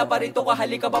lang na parito ka,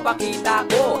 halika papakita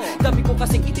ko. Dami ko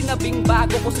kasing itinabing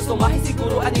bago, kung susumahin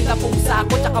siguro anila pong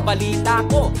sako. Tsaka balita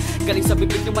ko, galing sa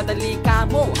bibig nyo madali ka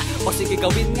mo. O sige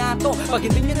gawin nga to, pag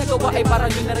hindi nyo nagawa ay para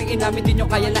nyo na rin inamin, di nyo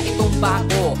kaya na itumba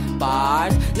ko.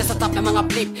 Bars, nasa top ng mga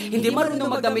flip, hindi marunong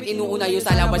magdamit, inuuna yung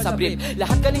salaway sa brief.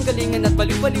 Lahat galing-galingan at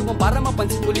baliw-baliwan para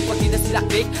mapansin ulit pag di na sila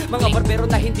click. Mga barbero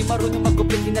na hindi marunong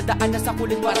magupit, dinadaan na sa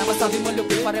kulit para masabi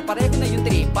malupit. Pare-pareho na yung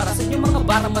trip, para sa inyo mga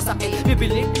barang masakit.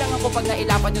 Bibilip lang ako pag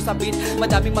nailapan nyo sa beat.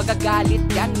 Madaming magagalit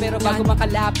yan, pero bago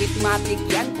makalapit matik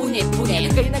yan. Punit-punit,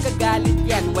 kayo nagagalit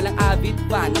yan. Walang avid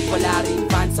fan, at wala rin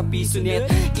fan sa piso net.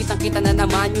 Kitang-kita na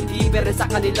naman yung difference sa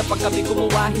kanila pag kami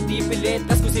gumawa, hindi pilit.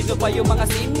 Tas kung sino pa yung mga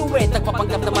sinuet,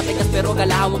 nagpapanggap na matigas pero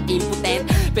galawang impotent.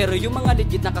 Pero yung mga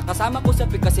legit nakakasama ko sa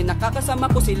pig, kasi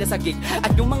nakakasama ko sila sa gig.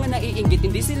 At yung mga naiinggit,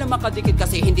 hindi sila makadikit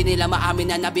kasi hindi nila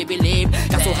maamin na nabibilib.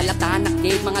 Kaso halata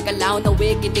nakit, mga galaw na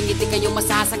wig, ngiti-ngiti kayo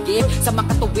masasakit. Sa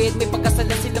makatuwid, may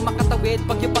pagkasalan sila makatawid.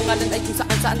 Pag yung pangalan ay kung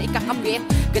saan-saan ikakapit.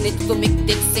 Ganito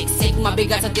tumiktik, siksik,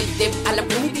 mabigat sa dibdib. Alam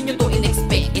ko hindi nyo to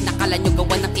in-expect, inakala nyo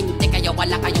gawa ng inte, kaya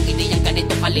wala kayong ideyang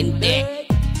ganito kalintik.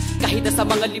 Kahit na sa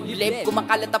mga liblib,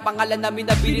 kumakalat ang pangalan namin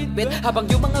na binitbit. Habang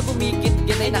yung mga gumigit,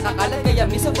 yan ay nakakalat. Kaya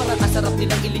minsan parang kasarap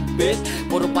nilang iligbit.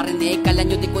 Puro parinig, kala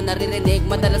nyo di ko naririnig.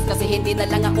 Madalas kasi hindi na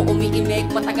lang ako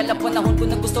umiimig. Matagal ang panahon ko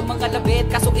na gusto mga labit,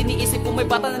 kaso iniisip ko may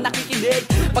bata na nakikinig.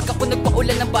 Pag ako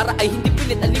nagpaulan ng bara ay hindi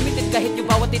pilit, unlimited. Kahit yung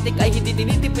bawat titik ay hindi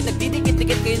dinitipid.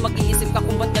 Nagdidikit-dikit kayo mag-iisip ka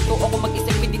kung ba't ganito o kung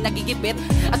mag-isip hindi nagigipit.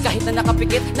 At kahit na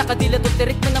nakapikit, nakadila to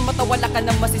tirik mo na mata, wala ka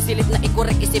nang masisilit na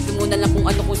ikorek. Isipin mo na lang kung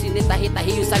ano kung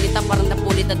sinitahi-tahi yung salita. Parang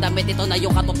napulit na damit, ito na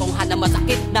yung katotohanan.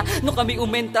 Masakit na nung kami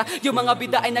umentra, yung mga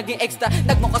bida ay naging extra.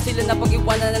 Nagmuka sila na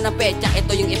pag-iwanan na ng petsa.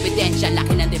 Ito yung ebidensya,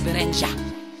 laki ng diferensya.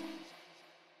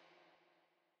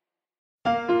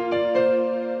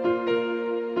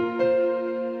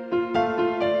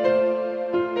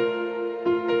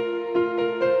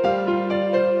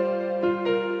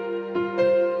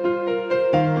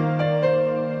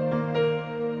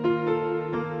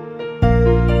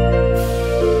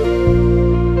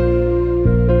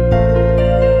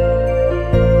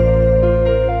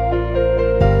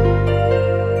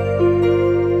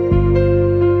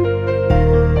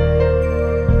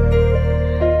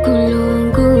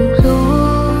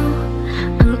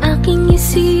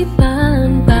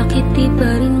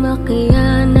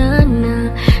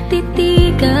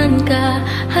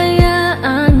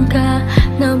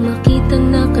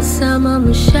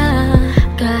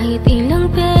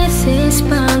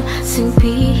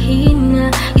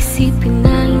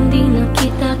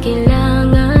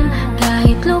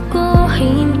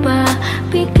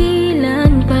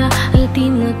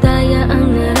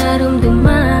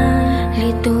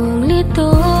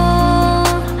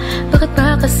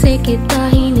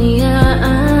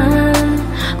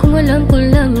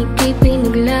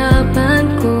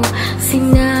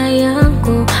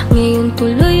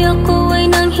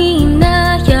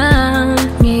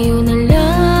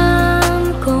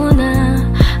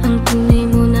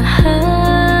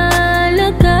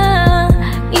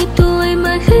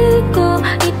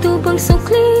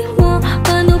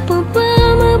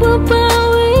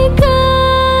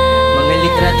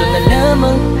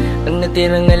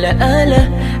 Tirang alaala,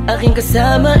 aking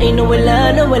kasama ay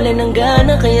nawala na, wala ng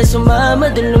gana, kaya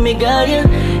sumama dun lumigaya.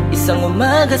 Isang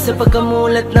umaga sa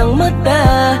pagkamulat ng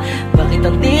mata, bakit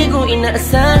ang tigo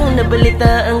inaasang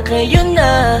nabalitaan kayo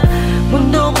na?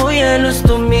 Mundo ko'y halos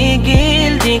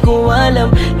tumigil, di ko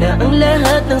alam na ang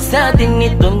lahat ng satin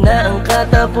nito na ang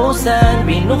katapusan.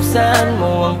 Binuksan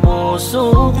mo ang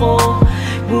puso ko,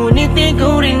 ngunit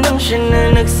ikaw rin ang siya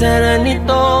na nagsara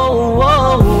nito.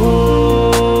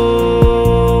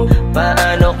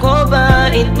 Paano ko ba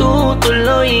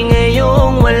itutuloy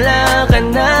ngayong wala ka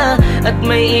na at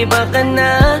may iba ka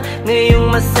na? Ngayong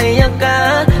masaya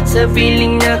ka sa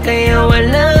feeling niya, kaya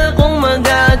wala akong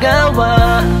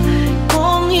magagawa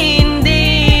kung hindi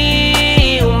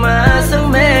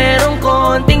umaasang meron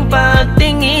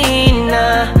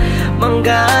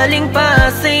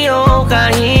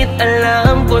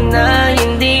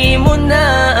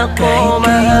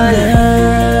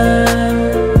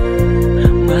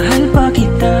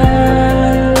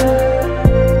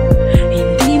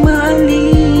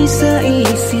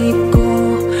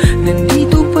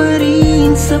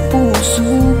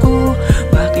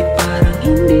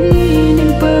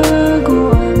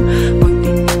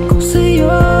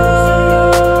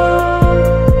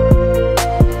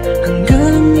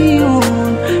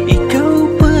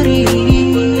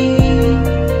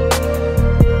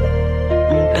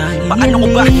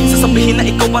Sasabihin na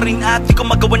ikaw pa rin at di ko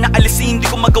magawa na alisin, di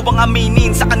ko magawang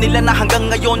aminin sa kanila na hanggang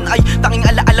ngayon ay tanging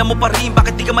alaala mo pa rin.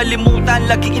 Bakit di ka malimutan?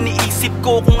 Lagi iniisip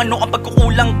ko kung ano ang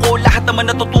pagkukulang ko. Lahat naman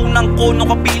natutunan ko nung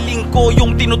kapiling ko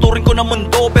yung tinuturing ko na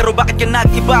mundo. Pero bakit ka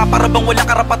nag-iba? Para bang wala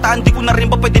karapatan? Di ko na rin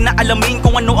ba pwede na alamin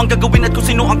kung ano ang gagawin at kung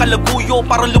sino ang kalaguyo?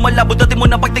 Parang lumalabo dati mo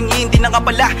na pagtingin, di na nga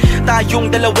pala tayong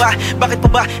dalawa. Bakit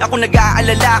pa ba ako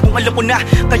nag-aalala kung alam mo na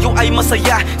tayo ay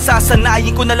masaya?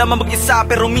 Sasanayin ko na lamang mag-isa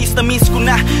pero miss na miss ko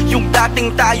na yung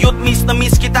dating tayo at miss na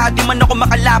miss kita. Di man ako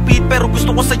makalapit pero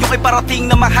gusto ko sa'yo ay parating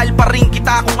na mahal pa rin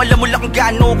kita. Kung alam mo lang kung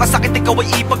gaano kasakit ikaw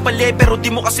ay ipagpali pero di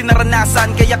mo kasi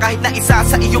naranasan. Kaya kahit na isa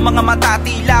sa iyong mga mata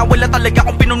tila wala talaga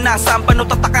akong pinunasan. Paano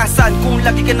tatakasan kung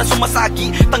lagi ka na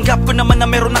sumasagi? Tanggap ko naman na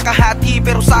meron nakahati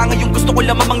pero sa ngayon gusto ko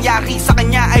lamang mangyari sa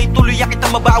kanya ay tuluyan kita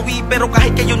mabawi. Pero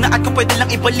kahit kayo na at ko pwede lang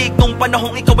ibalik nung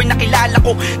panahong ikaw ay nakilala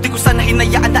ko. Di ko sana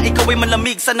hinayaan na ikaw ay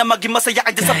malamig. Sana maging masaya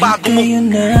ka dyan sa bago mo. Kahit kayo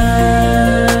na,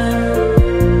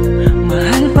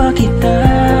 mahal pa kita.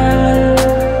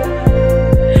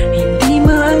 Hindi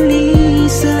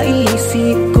maalis sa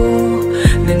isip ko,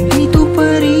 nandito pa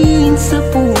rin sa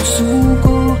puso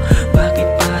ko. Bakit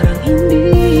parang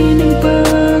hindi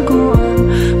nagbago ang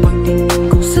pagtingin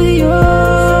ko sa'yo?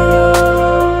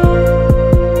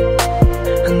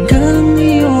 Hanggang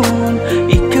ngayon,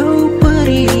 ikaw pa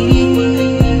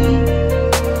rin.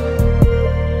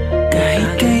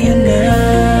 Kahit kayo na,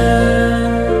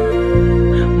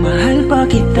 mahal pa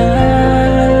kita.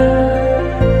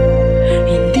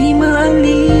 Hindi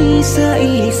maalis sa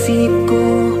isip ko,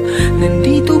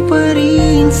 nandito pa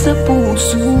rin sa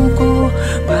puso ko.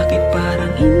 Bakit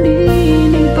parang hindi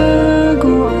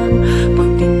nagbago ang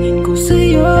pagtingin ko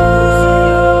sa'yo?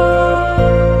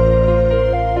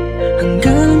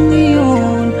 Hanggang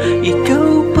ngayon, ikaw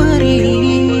pa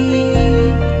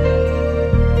rin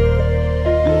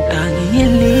ang tanging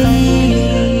hiling.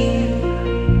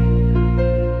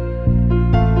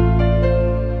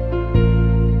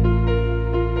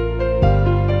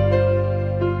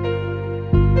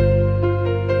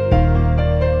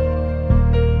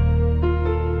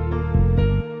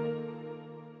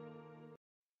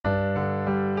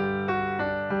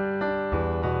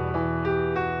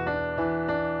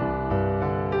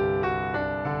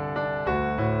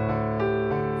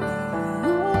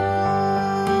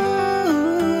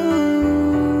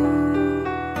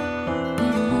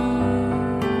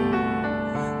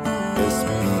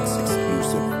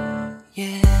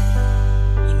 Yeah,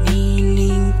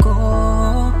 iniling ko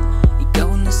ikaw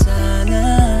na sana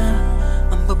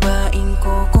ang babaeng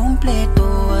ko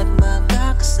kompleto at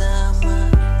magkakasama.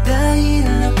 Dahil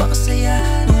napakasaya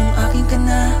nung aking ka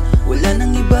na, wala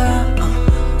nang iba.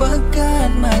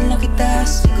 Pagkat mahal na kita,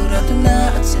 sigurado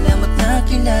na at salamat na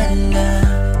kilala.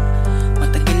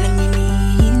 Matagal lang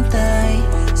hinihintay,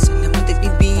 salamat at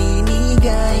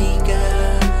ibinigay ka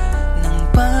ng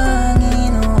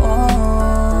Panginoon.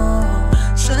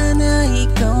 Sana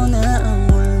ikaw na ang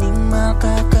muling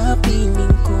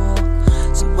makakapiling ko.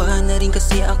 Sawa na rin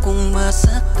kasi akong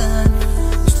masaktan.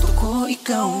 Gusto ko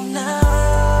ikaw na.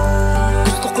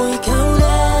 Gusto ko ikaw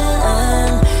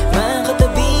lang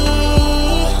makatabi,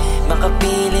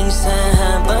 makapiling sa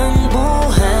habang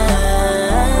buhay.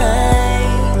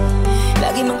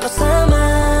 Lagi mong kasama,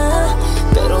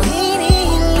 pero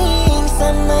hinihiling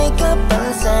sana'y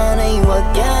kapal. Sana'y huwag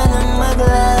ka nang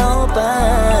maglaro pa.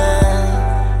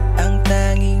 Ang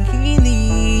tanging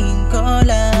hiling ko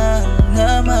lang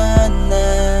naman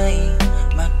ay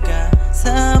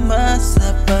makasama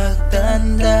sa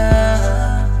pagtanda.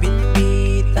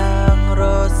 Bitbit ang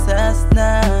rosas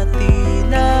na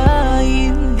tila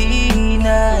hindi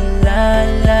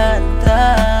nalalanta.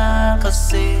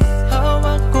 Kasi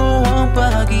hawak ko ang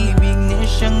pag-ibig na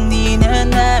siyang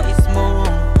ninanais mo.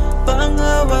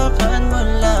 Panghawakan mo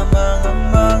lamang ang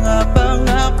mga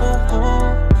pangako ko.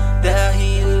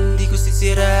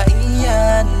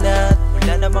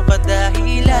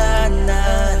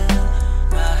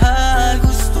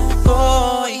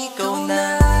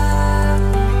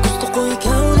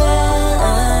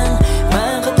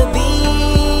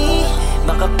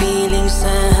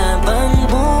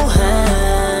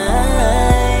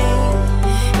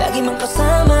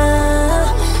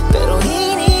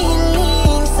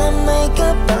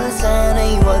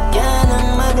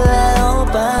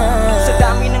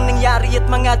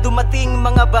 mga dumating,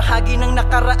 mga bahagi ng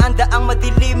nakaraan, daang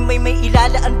madilim. May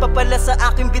ilalaan pa pala sa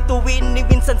aking bituin. Ni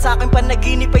minsan sa aking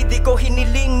panaginip ay di ko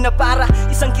hiniling na para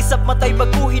isang kisap matay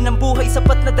baguhin ang buhay.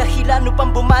 Sapat na dahilan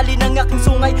upang bumali ng aking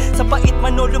sungay. Sa pait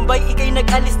manulumbay, ikay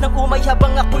nag-alis ng umay.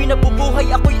 Habang ako'y nabubuhay,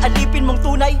 ako'y alipin mong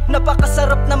tunay.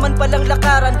 Napakasarap naman palang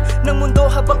lakaran ng mundo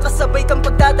habang kasabay kang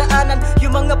pagdadaanan.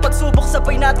 Yung mga pagsubok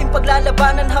sabay natin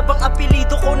paglalabanan. Habang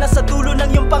apelido ko nasa dulo ng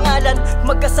iyong pangalan.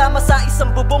 Magkasama sa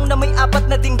isang bubong na may 4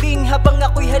 na dingding. Habang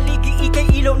ako'y haligi, ikay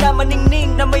ilaw na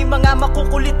maningning. Na may mga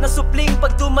makukulit na supling.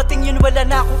 Pag dumating yun, wala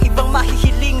na akong ibang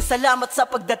mahihiling. Salamat sa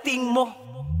pagdating mo.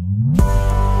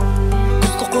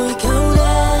 Gusto ko ikaw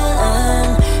lang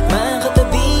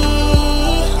makatabi,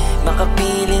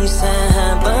 makapiling sa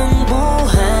habang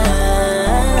buhay.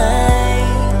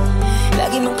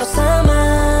 Lagi mong kasama,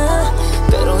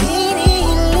 pero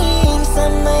hinihiling sa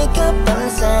may kapal.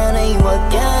 Sana'y huwag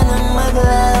ka nang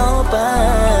maglaro pa.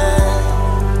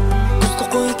 Gusto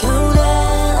ko ikaw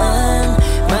lang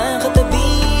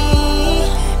makatabi,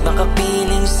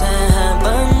 makapiling sa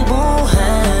habang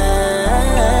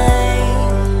buhay.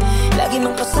 Lagi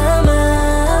mong kasama,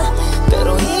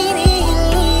 pero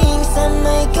hinihiling sa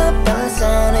may kapal.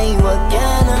 Sana'y huwag ka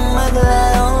nang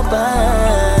maglaro pa.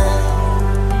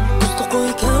 Gusto ko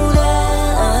ikaw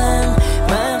lang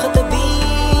makatabi,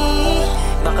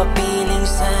 makapiling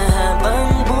sa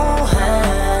habang buhay.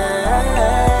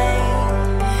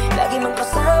 Lagi mong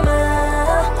kasama,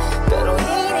 pero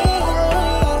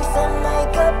hinihiling sa may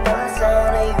kapal.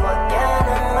 Sana'y huwag ka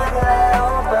nang maglaro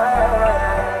pa.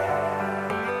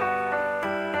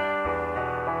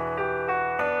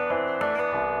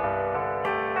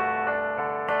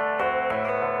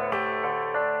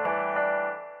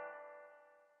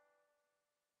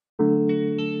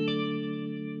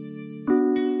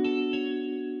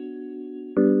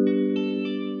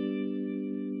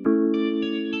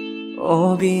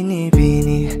 Oh, Bini,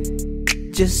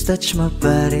 just touch my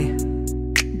body.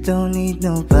 Don't need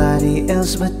nobody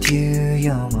else but you.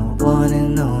 You're my one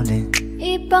and only.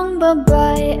 Ibang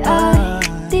babae ay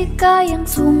di kayang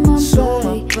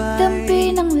sumabay.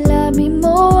 Dampi ng labi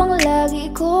mo ang lagi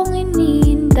kong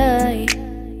inihintay.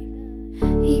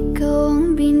 Ikaw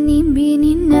ang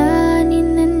binibini na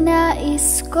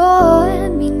ninanais ko.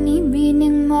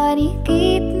 Binibining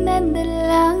marikit na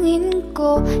dalangin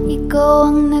ko. Ikaw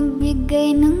ang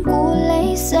nagbigay ng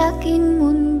kulay sa aking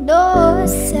mundo.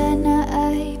 Sana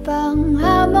ay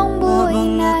panghabang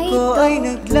buhay na ito. Habang ako ay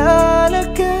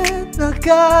naglalakad,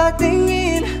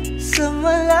 nakatingin sa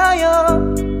malayo,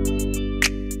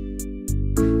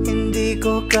 hindi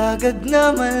ko kagad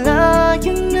na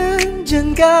malayang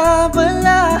nandyan ka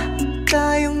pala.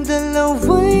 Tayong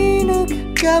dalawa'y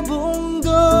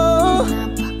nagkabunggo.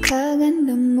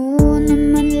 Napakaganda mo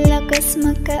naman, lakas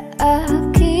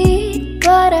makaakit.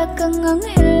 Para kang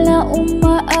anghel na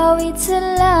umaawit sa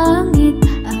langit.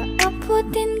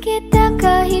 Aabutin kita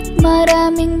kahit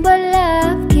maraming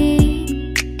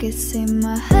balakid. Kasi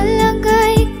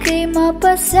mahalaga ika'y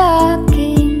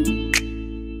mapasakin.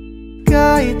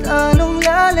 Kahit anong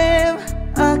lalim,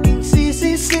 aking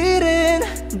sisisirin.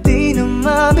 Di na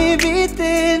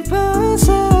mabibitin pa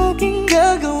sa aking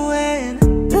gagawin.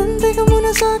 Tantay ka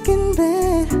muna sa'kin,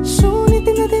 be.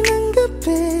 Sulitin natin ang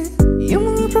gabi. Yung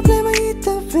mga problema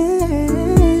itabi.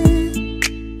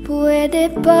 Pwede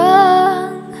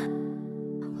bang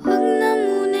huwag na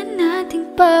muna nating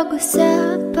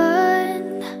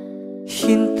pag-usapan?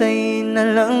 Hintayin na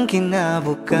lang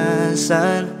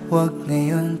kinabukasan. Huwag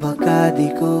ngayon, baka di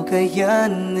ko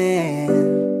kayanin.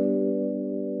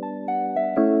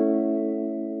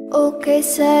 Okay,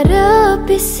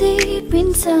 sarap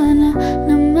isipin sana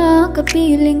na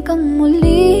makapiling kang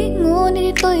muli.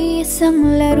 Ngunit ito'y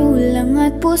isang laro lang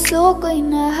at puso ko'y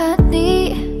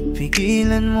nahati.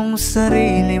 Pigilan mong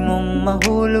sarili mong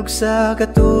mahulog sa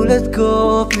katulad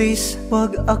ko. Please,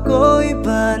 wag ako'y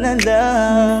ba na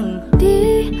lang.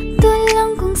 Dito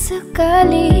lang kung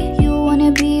sakali. You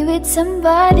wanna be with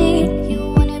somebody.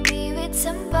 You wanna be with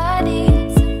somebody.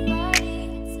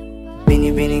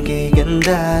 Binibining kay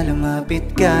ganda,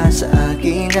 lumapit ka sa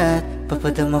akin at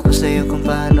papadama ko sa'yo kung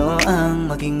paano ang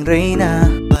maging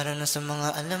reyna. Para na sa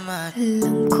mga alamat.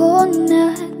 Alam ko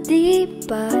na di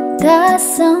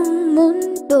patas ang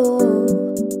mundo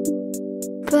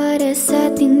para sa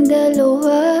ating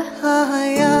dalawa.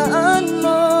 Hahayaan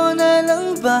mo na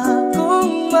lang ba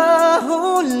kung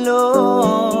mahulog?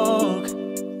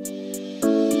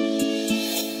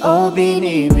 Oh,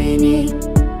 Bini,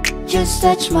 just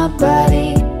touch my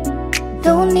body.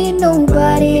 Don't need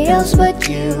nobody else but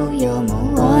you. You're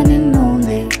my one and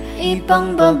only.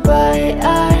 Ibang babae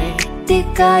ay di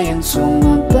kayang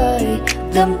sumabay.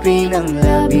 dampi ng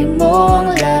labi mo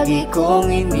ang lagi kong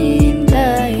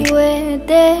inihintay.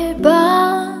 Pwede ba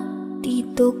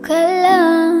dito ka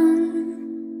lang?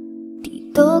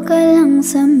 Dito ka lang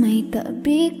sa may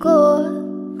tabi ko.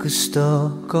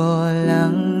 Gusto ko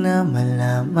lang na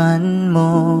malaman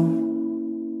mo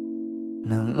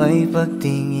na may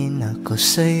pagtingin ako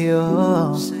sa'yo.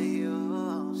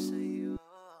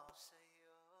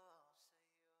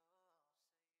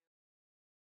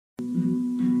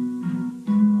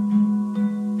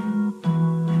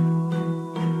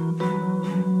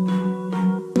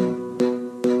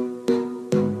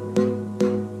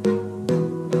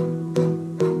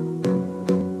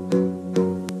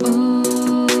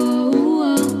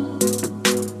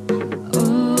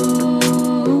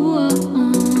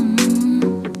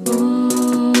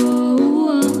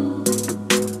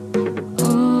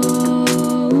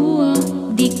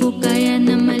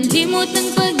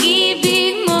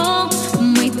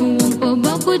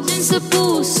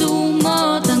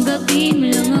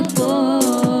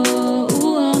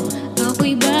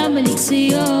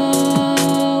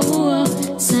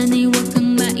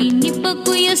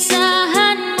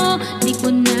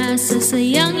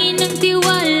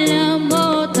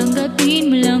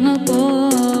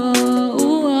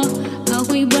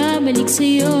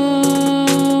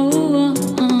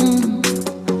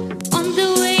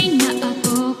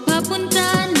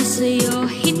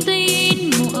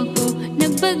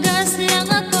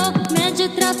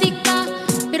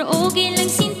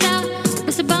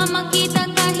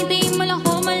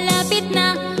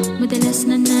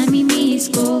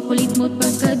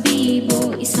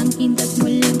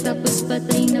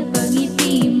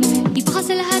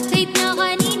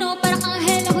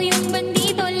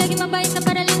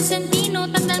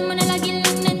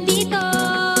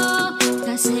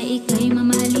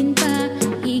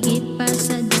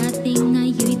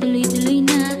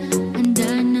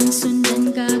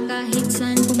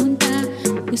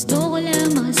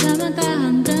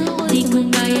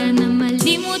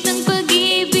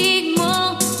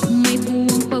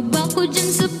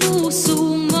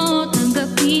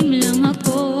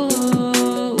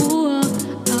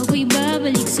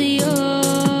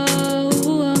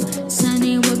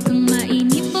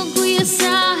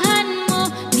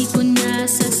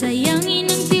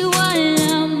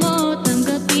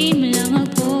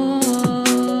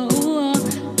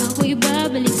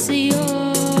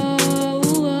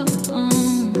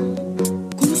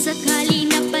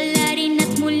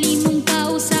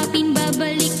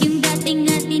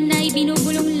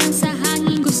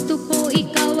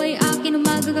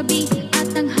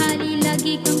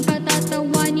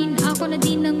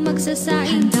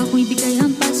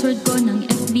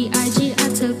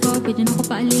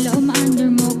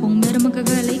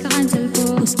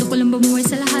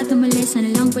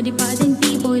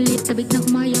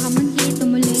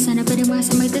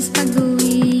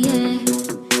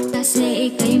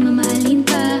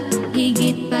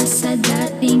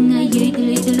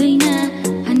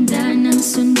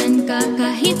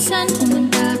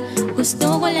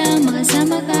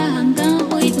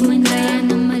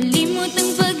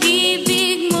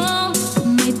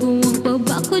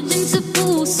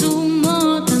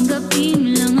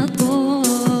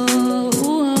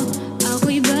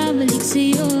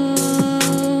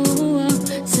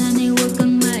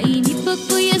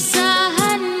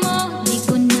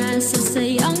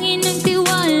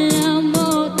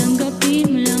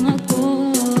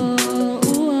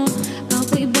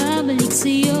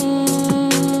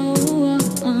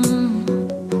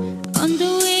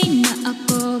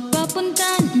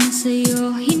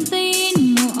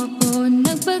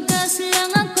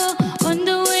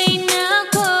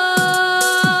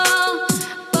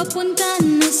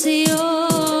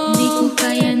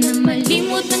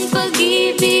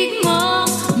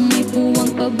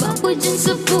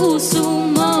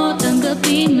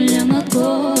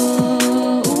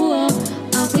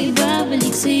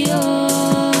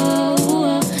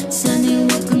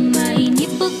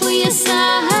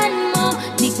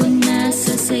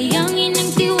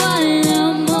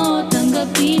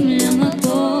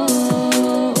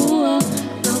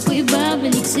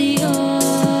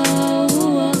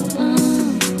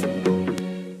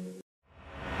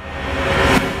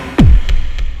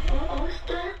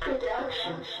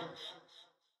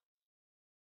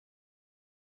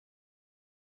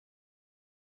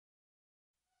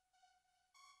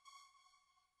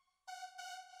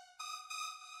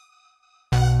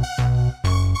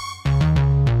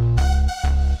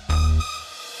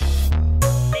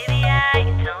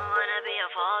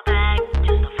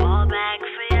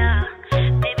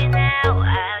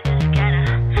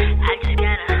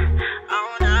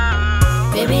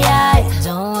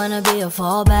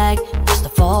 fallback, just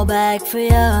a fallback for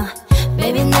ya.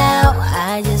 Baby now,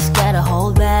 I just gotta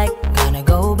hold back, gonna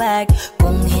go back.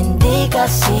 Kung hindi ka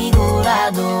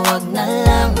sigurado, wag na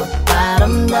lang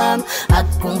magparamdam. At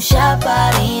kung siya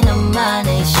pa rin naman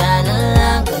ay siya na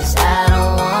lang, cause I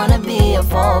don't wanna be a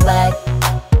fallback.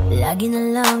 Lagi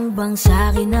na lang bang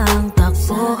sa'kin ang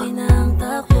takbo?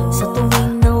 Sa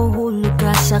tuwing nahuhulog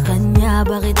ka sa kanya,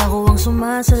 bakit ako ang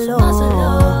sumasalo?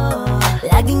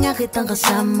 Lagi nga kitang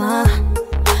kasama,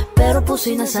 pero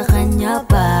puso'y nasa kanya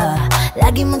pa.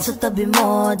 Lagi man sa tabi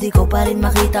mo, di ko pa rin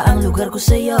makita ang lugar ko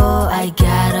sa'yo. I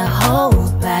gotta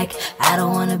hold back, I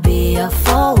don't wanna be a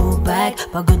fallback.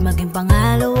 Pagod maging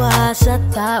pangalawa sa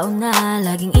tao na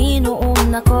laging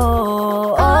inuuna ko.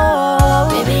 Oh,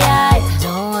 baby I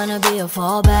don't wanna be a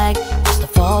fallback, just a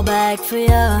fallback for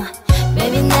ya.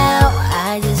 Baby now,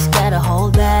 I just gotta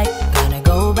hold back, gonna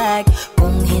go back.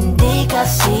 Kung hindi ka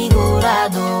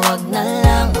sigurado, wag na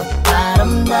lang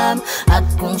magparamdam. At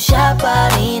kung siya pa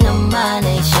rin naman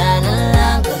ay siya na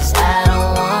lang, cause I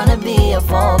don't wanna be a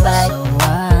fallback.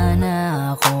 Sawa na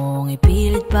akong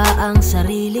ipilit pa ang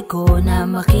sarili ko na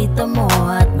makita mo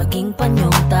at maging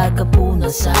panyong tagapuna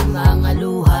sa mga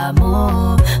luha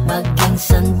mo. Maging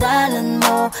sandalan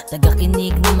mo,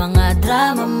 tagakinig ng mga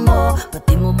drama mo.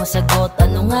 Pati mo masagot,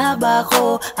 ano nga ba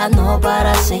ako, ano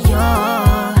para sa'yo.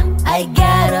 I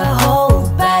gotta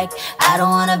hold back, I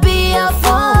don't wanna be a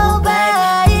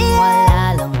fallback. Kung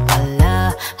wala lang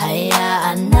pala,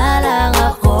 hayaan na lang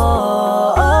ako.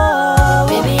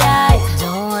 Baby I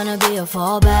don't wanna be a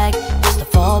fallback, just a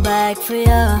fallback for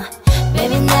ya.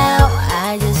 Baby now,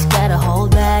 I just gotta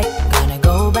hold back, gonna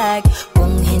go back.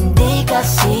 Kung hindi ka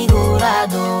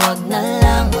sigurado, wag na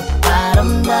lang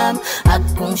magparamdam. At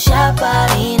kung siya pa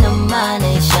rin naman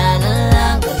ay siya na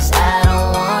lang, cause I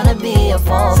don't wanna be a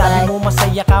fallback. Sabi mo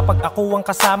masaya kapag ako ang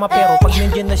kasama, pero pag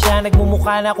nandiyan na siya,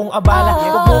 nagmumukha na akong abala.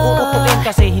 Huwag mo ko utuin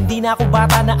kasi hindi na ako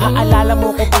bata. Naaalala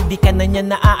mo ko pag di ka na niya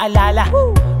naaalala.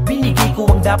 Binigay ko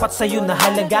ang dapat sa'yo na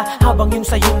halaga, habang yung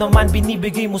sa'yo naman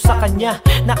binibigay mo sa kanya.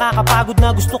 Nakakapagod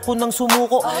na gusto ko nang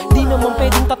sumuko. Di naman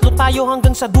pwedeng tatlo tayo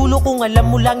hanggang sa dulo. Kung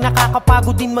alam mo lang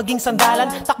nakakapagod din maging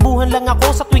sandalan. Takbuhan lang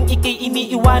ako sa tuwing ikay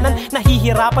iniiwanan.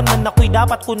 Nahihirapan man ako'y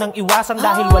dapat ko nang iwasan,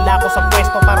 dahil wala ko sa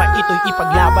pwesto para ito'y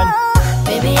ipaglaban.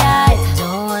 Baby I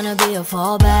don't wanna be a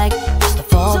fallback, just a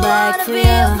fallback for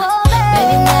you.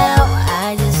 Baby now,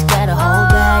 I just gotta hold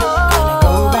back, gotta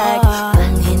go back.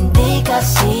 Kung hindi ka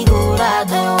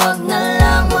sigurado, wag na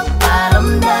lang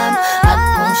magparamdam. At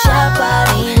kung siya pa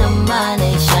rin naman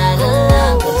ay siya na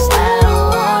lang, cause I don't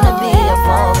wanna be a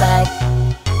fallback.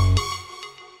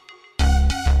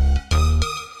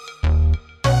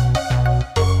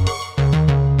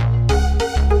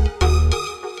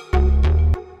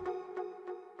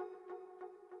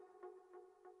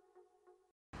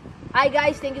 Hi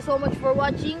guys, thank you so much for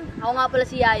watching. Ako nga pala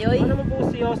si Yayoy. Ano naman po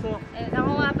si Yoso? And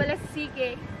ako nga pala si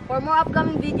CK. For more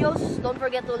upcoming videos, don't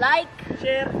forget to like,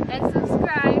 share, and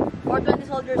subscribe. 420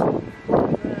 soldiers.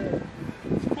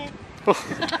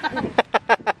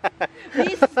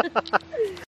 Peace.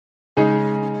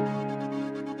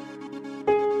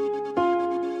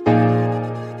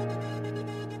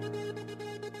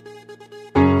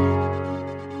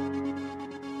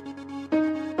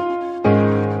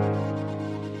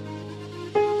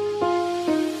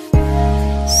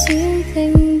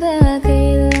 Simpleng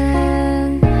bagay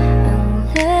lang ang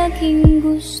laging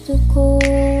gusto ko,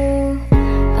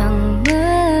 ang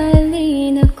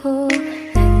mahalin ako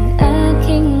ng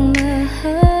aking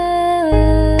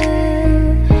mahal.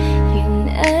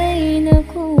 Yun ay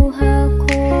nakuha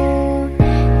ko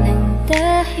nang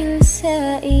dahil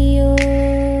sa iyo,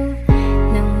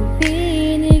 nang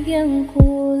binigyang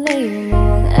kulay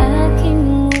mo ang aking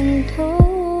mundo.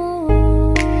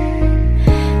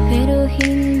 Pero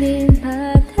hindi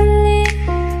madali,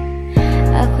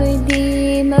 ako'y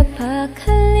di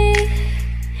mapakali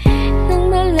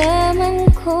nang malaman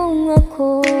kong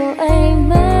ako ay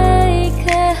may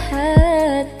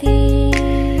kahati.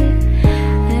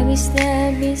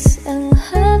 Labis-labis ang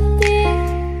hapdi,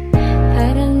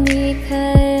 parang di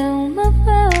kayang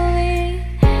mapawi.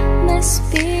 Mas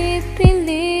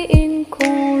pipiliin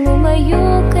kong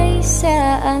lumayo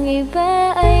kaysa ang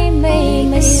iba ay may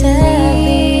masabi.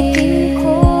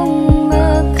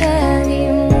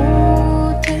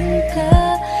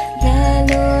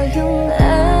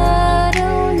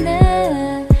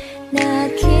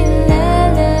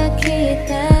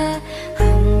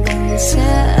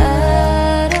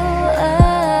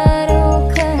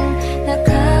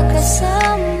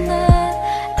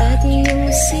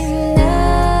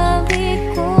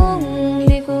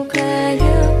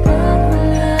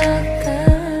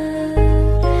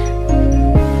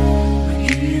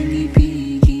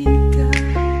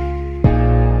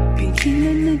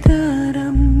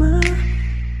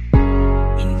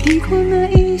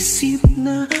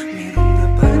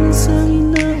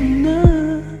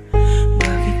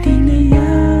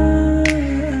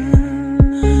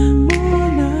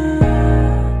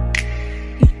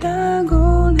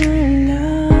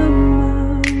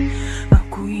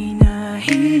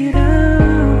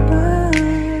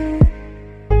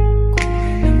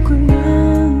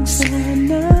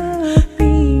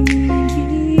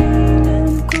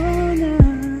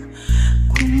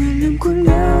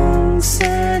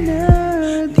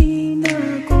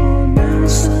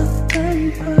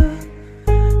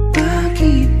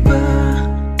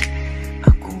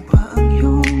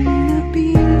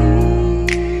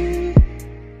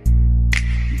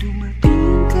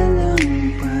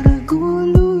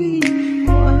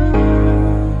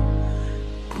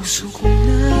 puso ko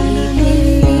na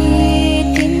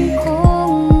pipilitin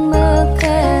kong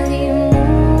makalimutan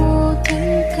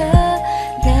ka,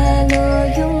 lalo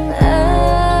yung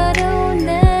araw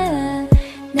na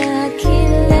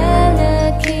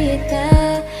nakilala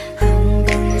kita,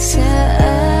 hanggang sa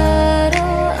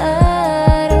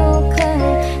araw-araw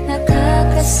kang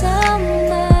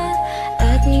nakakasama,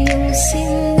 at yung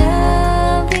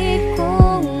sinabi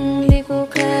kong di ko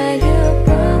kaya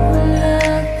pag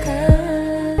wala ka.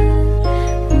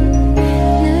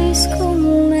 Nais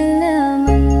kong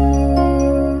malaman mo,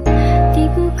 di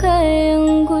ko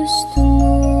kayang gusto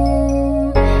mo,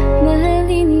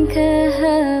 mahalin ka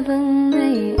habang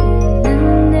may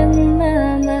unang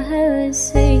nagmamahal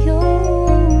sa'yo.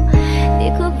 Di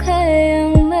ko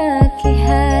kayang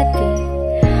makihati,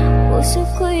 puso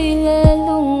ko'y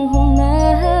lalong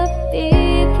humahati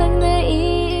pag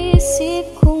naiisip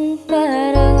kong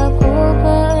parang ako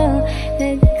pa ang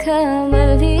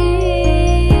nagkamali.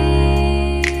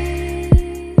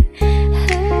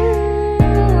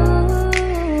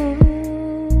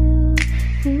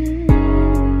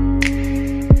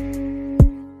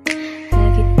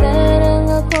 Bakit parang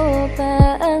ako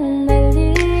pa ang mali?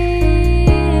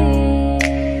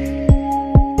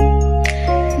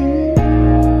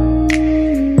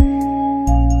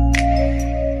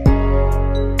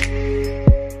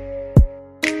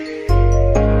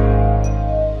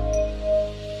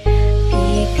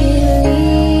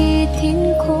 Pipilitin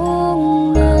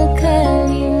kong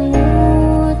makalimutan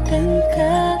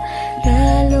ka,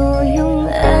 lalo yung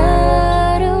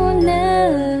araw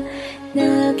na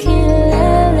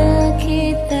nakilala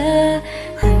kita,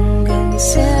 hanggang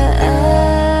sa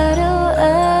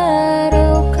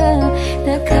araw-araw kang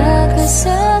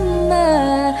nakakasama,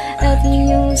 at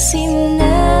yung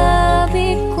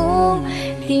sinabi kong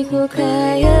di ko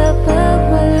kaya pag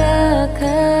wala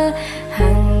ka.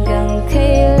 Hanggang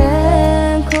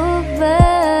kailan ko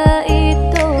ba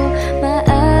ito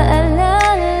maaalala?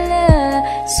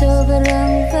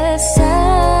 Sobrang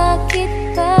pasakit,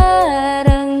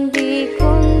 parang di ko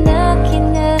na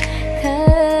kinakaya.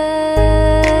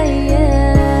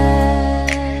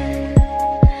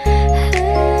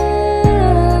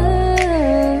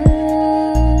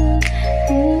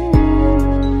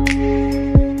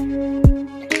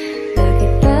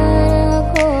 Bakit parang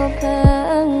ako pa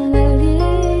ang mali?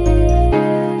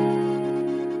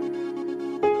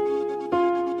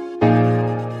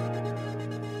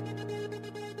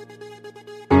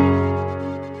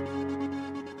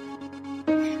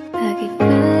 Bakit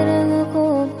parang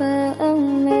ako pa ang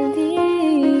mali?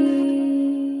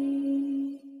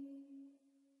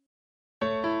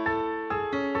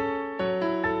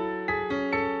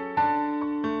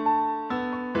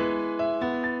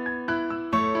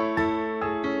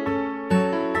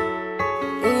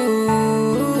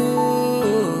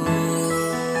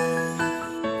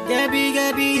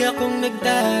 Gabi-gabi akong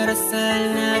nagdarasal,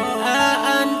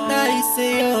 nag-aantay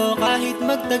sa'yo kahit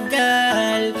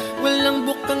magtagal. Walang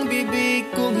bukang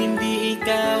bibig kung hindi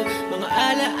ikaw. Mga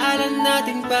alaala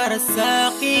natin para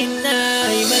sa'kin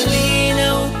ay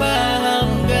malinaw pa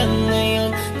hanggang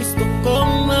ngayon. Gusto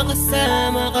kong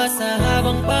makasama ka sa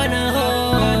habang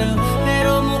panahon,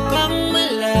 pero mukhang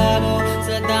malabo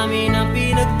sa dami ng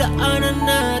pinagdaanan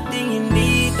nating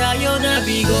hindi tayo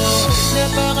nabigo.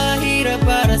 Napakahirap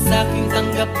para sa'king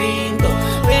tanggapin to,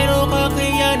 pero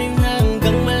kakayanin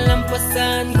hanggang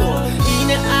malampasan ko.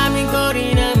 Inaamin ko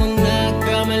rin namang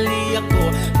nagkamali ako,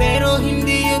 pero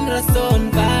hindi yun rason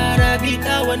para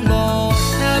bitawan mo.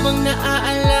 Habang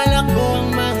naaalala ko ang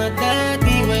mga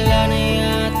dati, wala na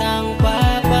yatang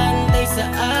papantay sa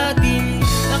atin.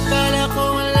 Akala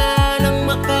ko wala nang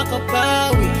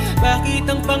makakapawi, bakit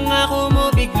ang pangako mo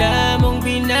bigla mong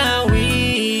binawi?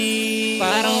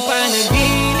 Parang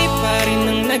panaginip pa rin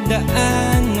ang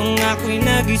nagdaan, nung ako'y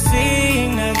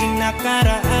nagising, naging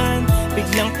nakaraan.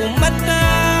 Biglang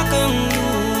pumatak ang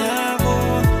luha ko,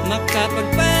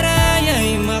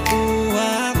 makapagparaya'y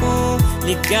makuha ko.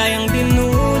 Ligayang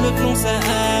dinulot nung sa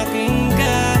akin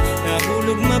ka,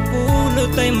 nahulog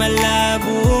mapulot ay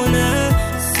malabo na.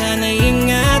 Sana'y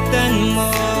ingatan mo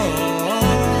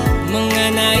mga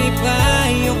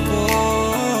naipayo ko.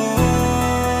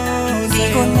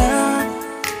 Hindi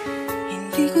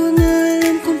ko na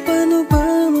alam kung paano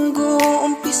ba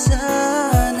mag-uumpisa.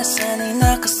 Nasanay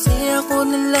na kasi ako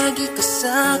na lagi ka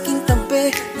sa aking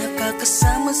tabi,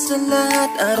 nakakasama sa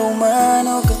lahat, araw man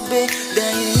o gabi.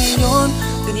 Dahil ngayon,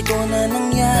 ganito na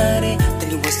nangyari,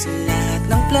 taliwas sa lahat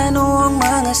ng plano ang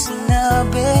mga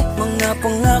sinabi. Mga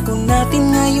pangako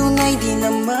natin ngayon ay di na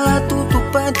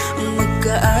matutupad. Ang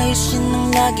magkaayos yan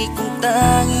ang lagi kong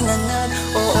tanging hanap.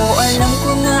 Oo, alam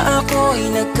ko na ako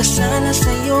ay nagkasala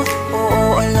sa'yo.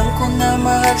 Oo, alam ko na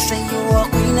mahal sa'yo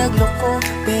ako'y nagloko.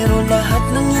 Pero lahat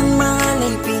ng yan mahal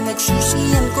ay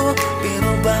pinagsisihan ko.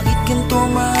 Pero bakit ganito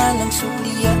mahal ang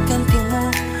sukli at kanti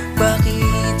mo?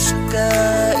 Bakit sa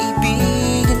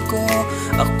kaibigan ko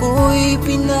ako'y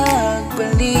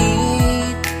pinagpalit?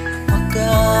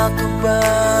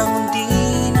 Makakabangon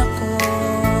din ako,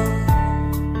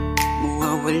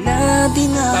 mawawala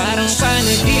din ako. Parang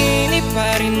panaginip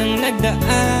pa rin ang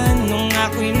nagdaan. Nung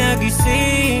ako'y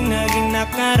nagising, naging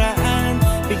nakaraan.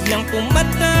 Biglang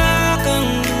pumatak ang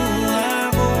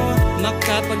luha ko.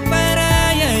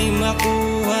 Makapagparaya'y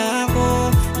makuha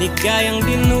ko. Ligayang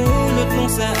dinulot nung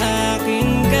sa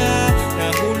akin ka.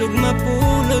 Nahulog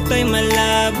mapulot ay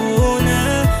malabo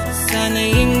na. Sana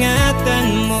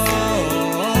ingatan mo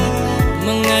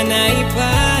mga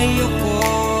naipayo ko.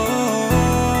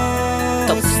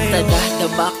 Tapos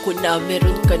nadadama ko na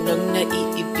meron ka nang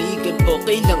naiibigan.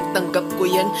 Okay lang, tanggap ko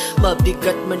yan.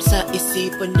 Mabigat man sa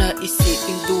isipan na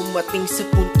isipin dumating sa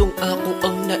puntong ako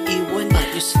ang naiwan.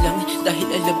 Ayos lang, dahil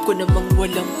alam ko namang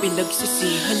walang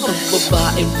pinagsisihan. Ang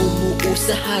babaeng bumuo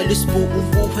sa halos buong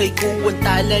buhay ko. Ang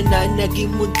tala na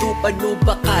naging mundo. Paano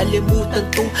ba kalimutan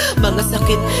tong mga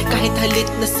sakit? Kahit halit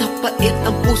na sa pait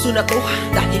ang puso na to.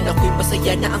 Dahil ako'y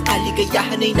masaya na ang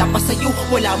kaligayahan ay napasayo.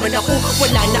 Wala man ako,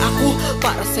 wala na ako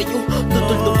para sa'yo.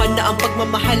 Tutulungan na ang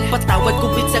pagmamahal. Patawad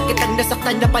ko minsan kitang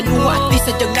nasaktan na paluwa. At di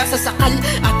sadyang nasasakal.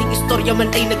 Ating istorya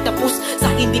man ay nagtapos sa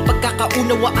hindi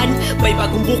pagkakaunawaan. May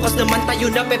bagong bukas naman tayo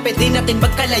na pwede natin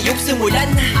magkalayong simulan.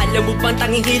 Alam mo bang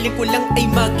tanging hiling ko lang ay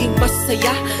maging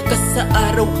masaya. Kasi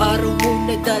araw-araw mo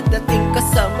na dadating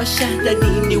kasama siya.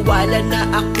 Naniniwala na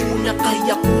ako na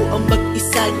kaya ko ang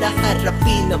mag-isa na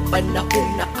harapin ang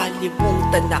panahong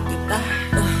nakalimutan na kita.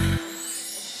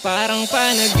 Parang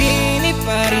panaginip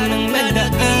pa rin ang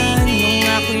nagdaan. Nung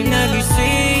ako'y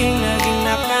nagising, naging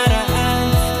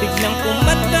nakaraan. Biglang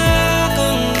pumatak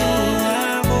ang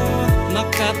luha ko.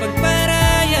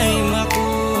 Makapagparaya'y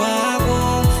makuha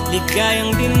ko.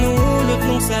 Ligayang dinulot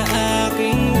nung sa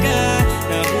akin ka.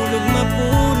 Nahulog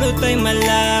mapulot ay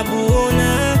malabo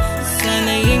na.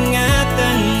 Sana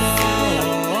ingatan mo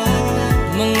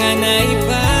mga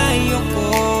naipayo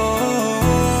ko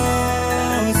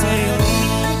sa'yo.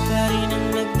 Pa rin ang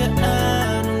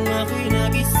nagdaan. Nung ako'y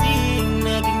nagising,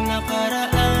 naging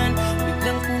nakaraan.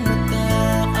 Biglang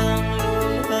pumatak ang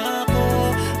luha ko.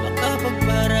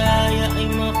 Makapagparaya ay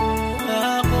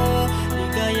makuha ko.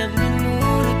 Ligayang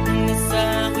dinulot ng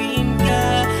nasa'kin ka.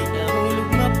 Nahulog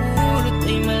mapulot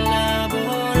ay malabo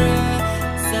na.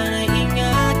 Sana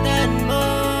ingatan mo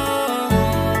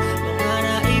mga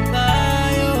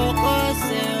naipayo ko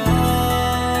sa'yo.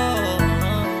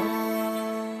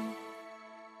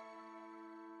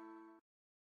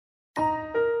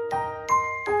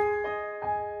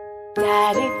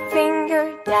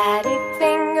 Daddy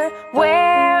finger,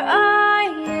 where are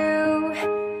you?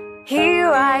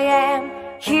 Here I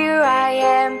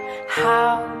am,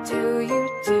 how do you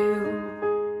do?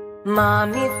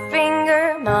 Mommy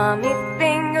finger,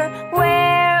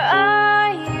 where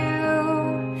are you?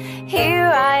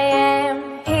 Here I am,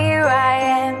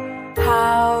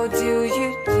 how do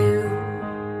you do?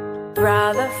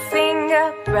 Brother finger,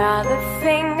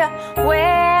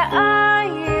 where are you?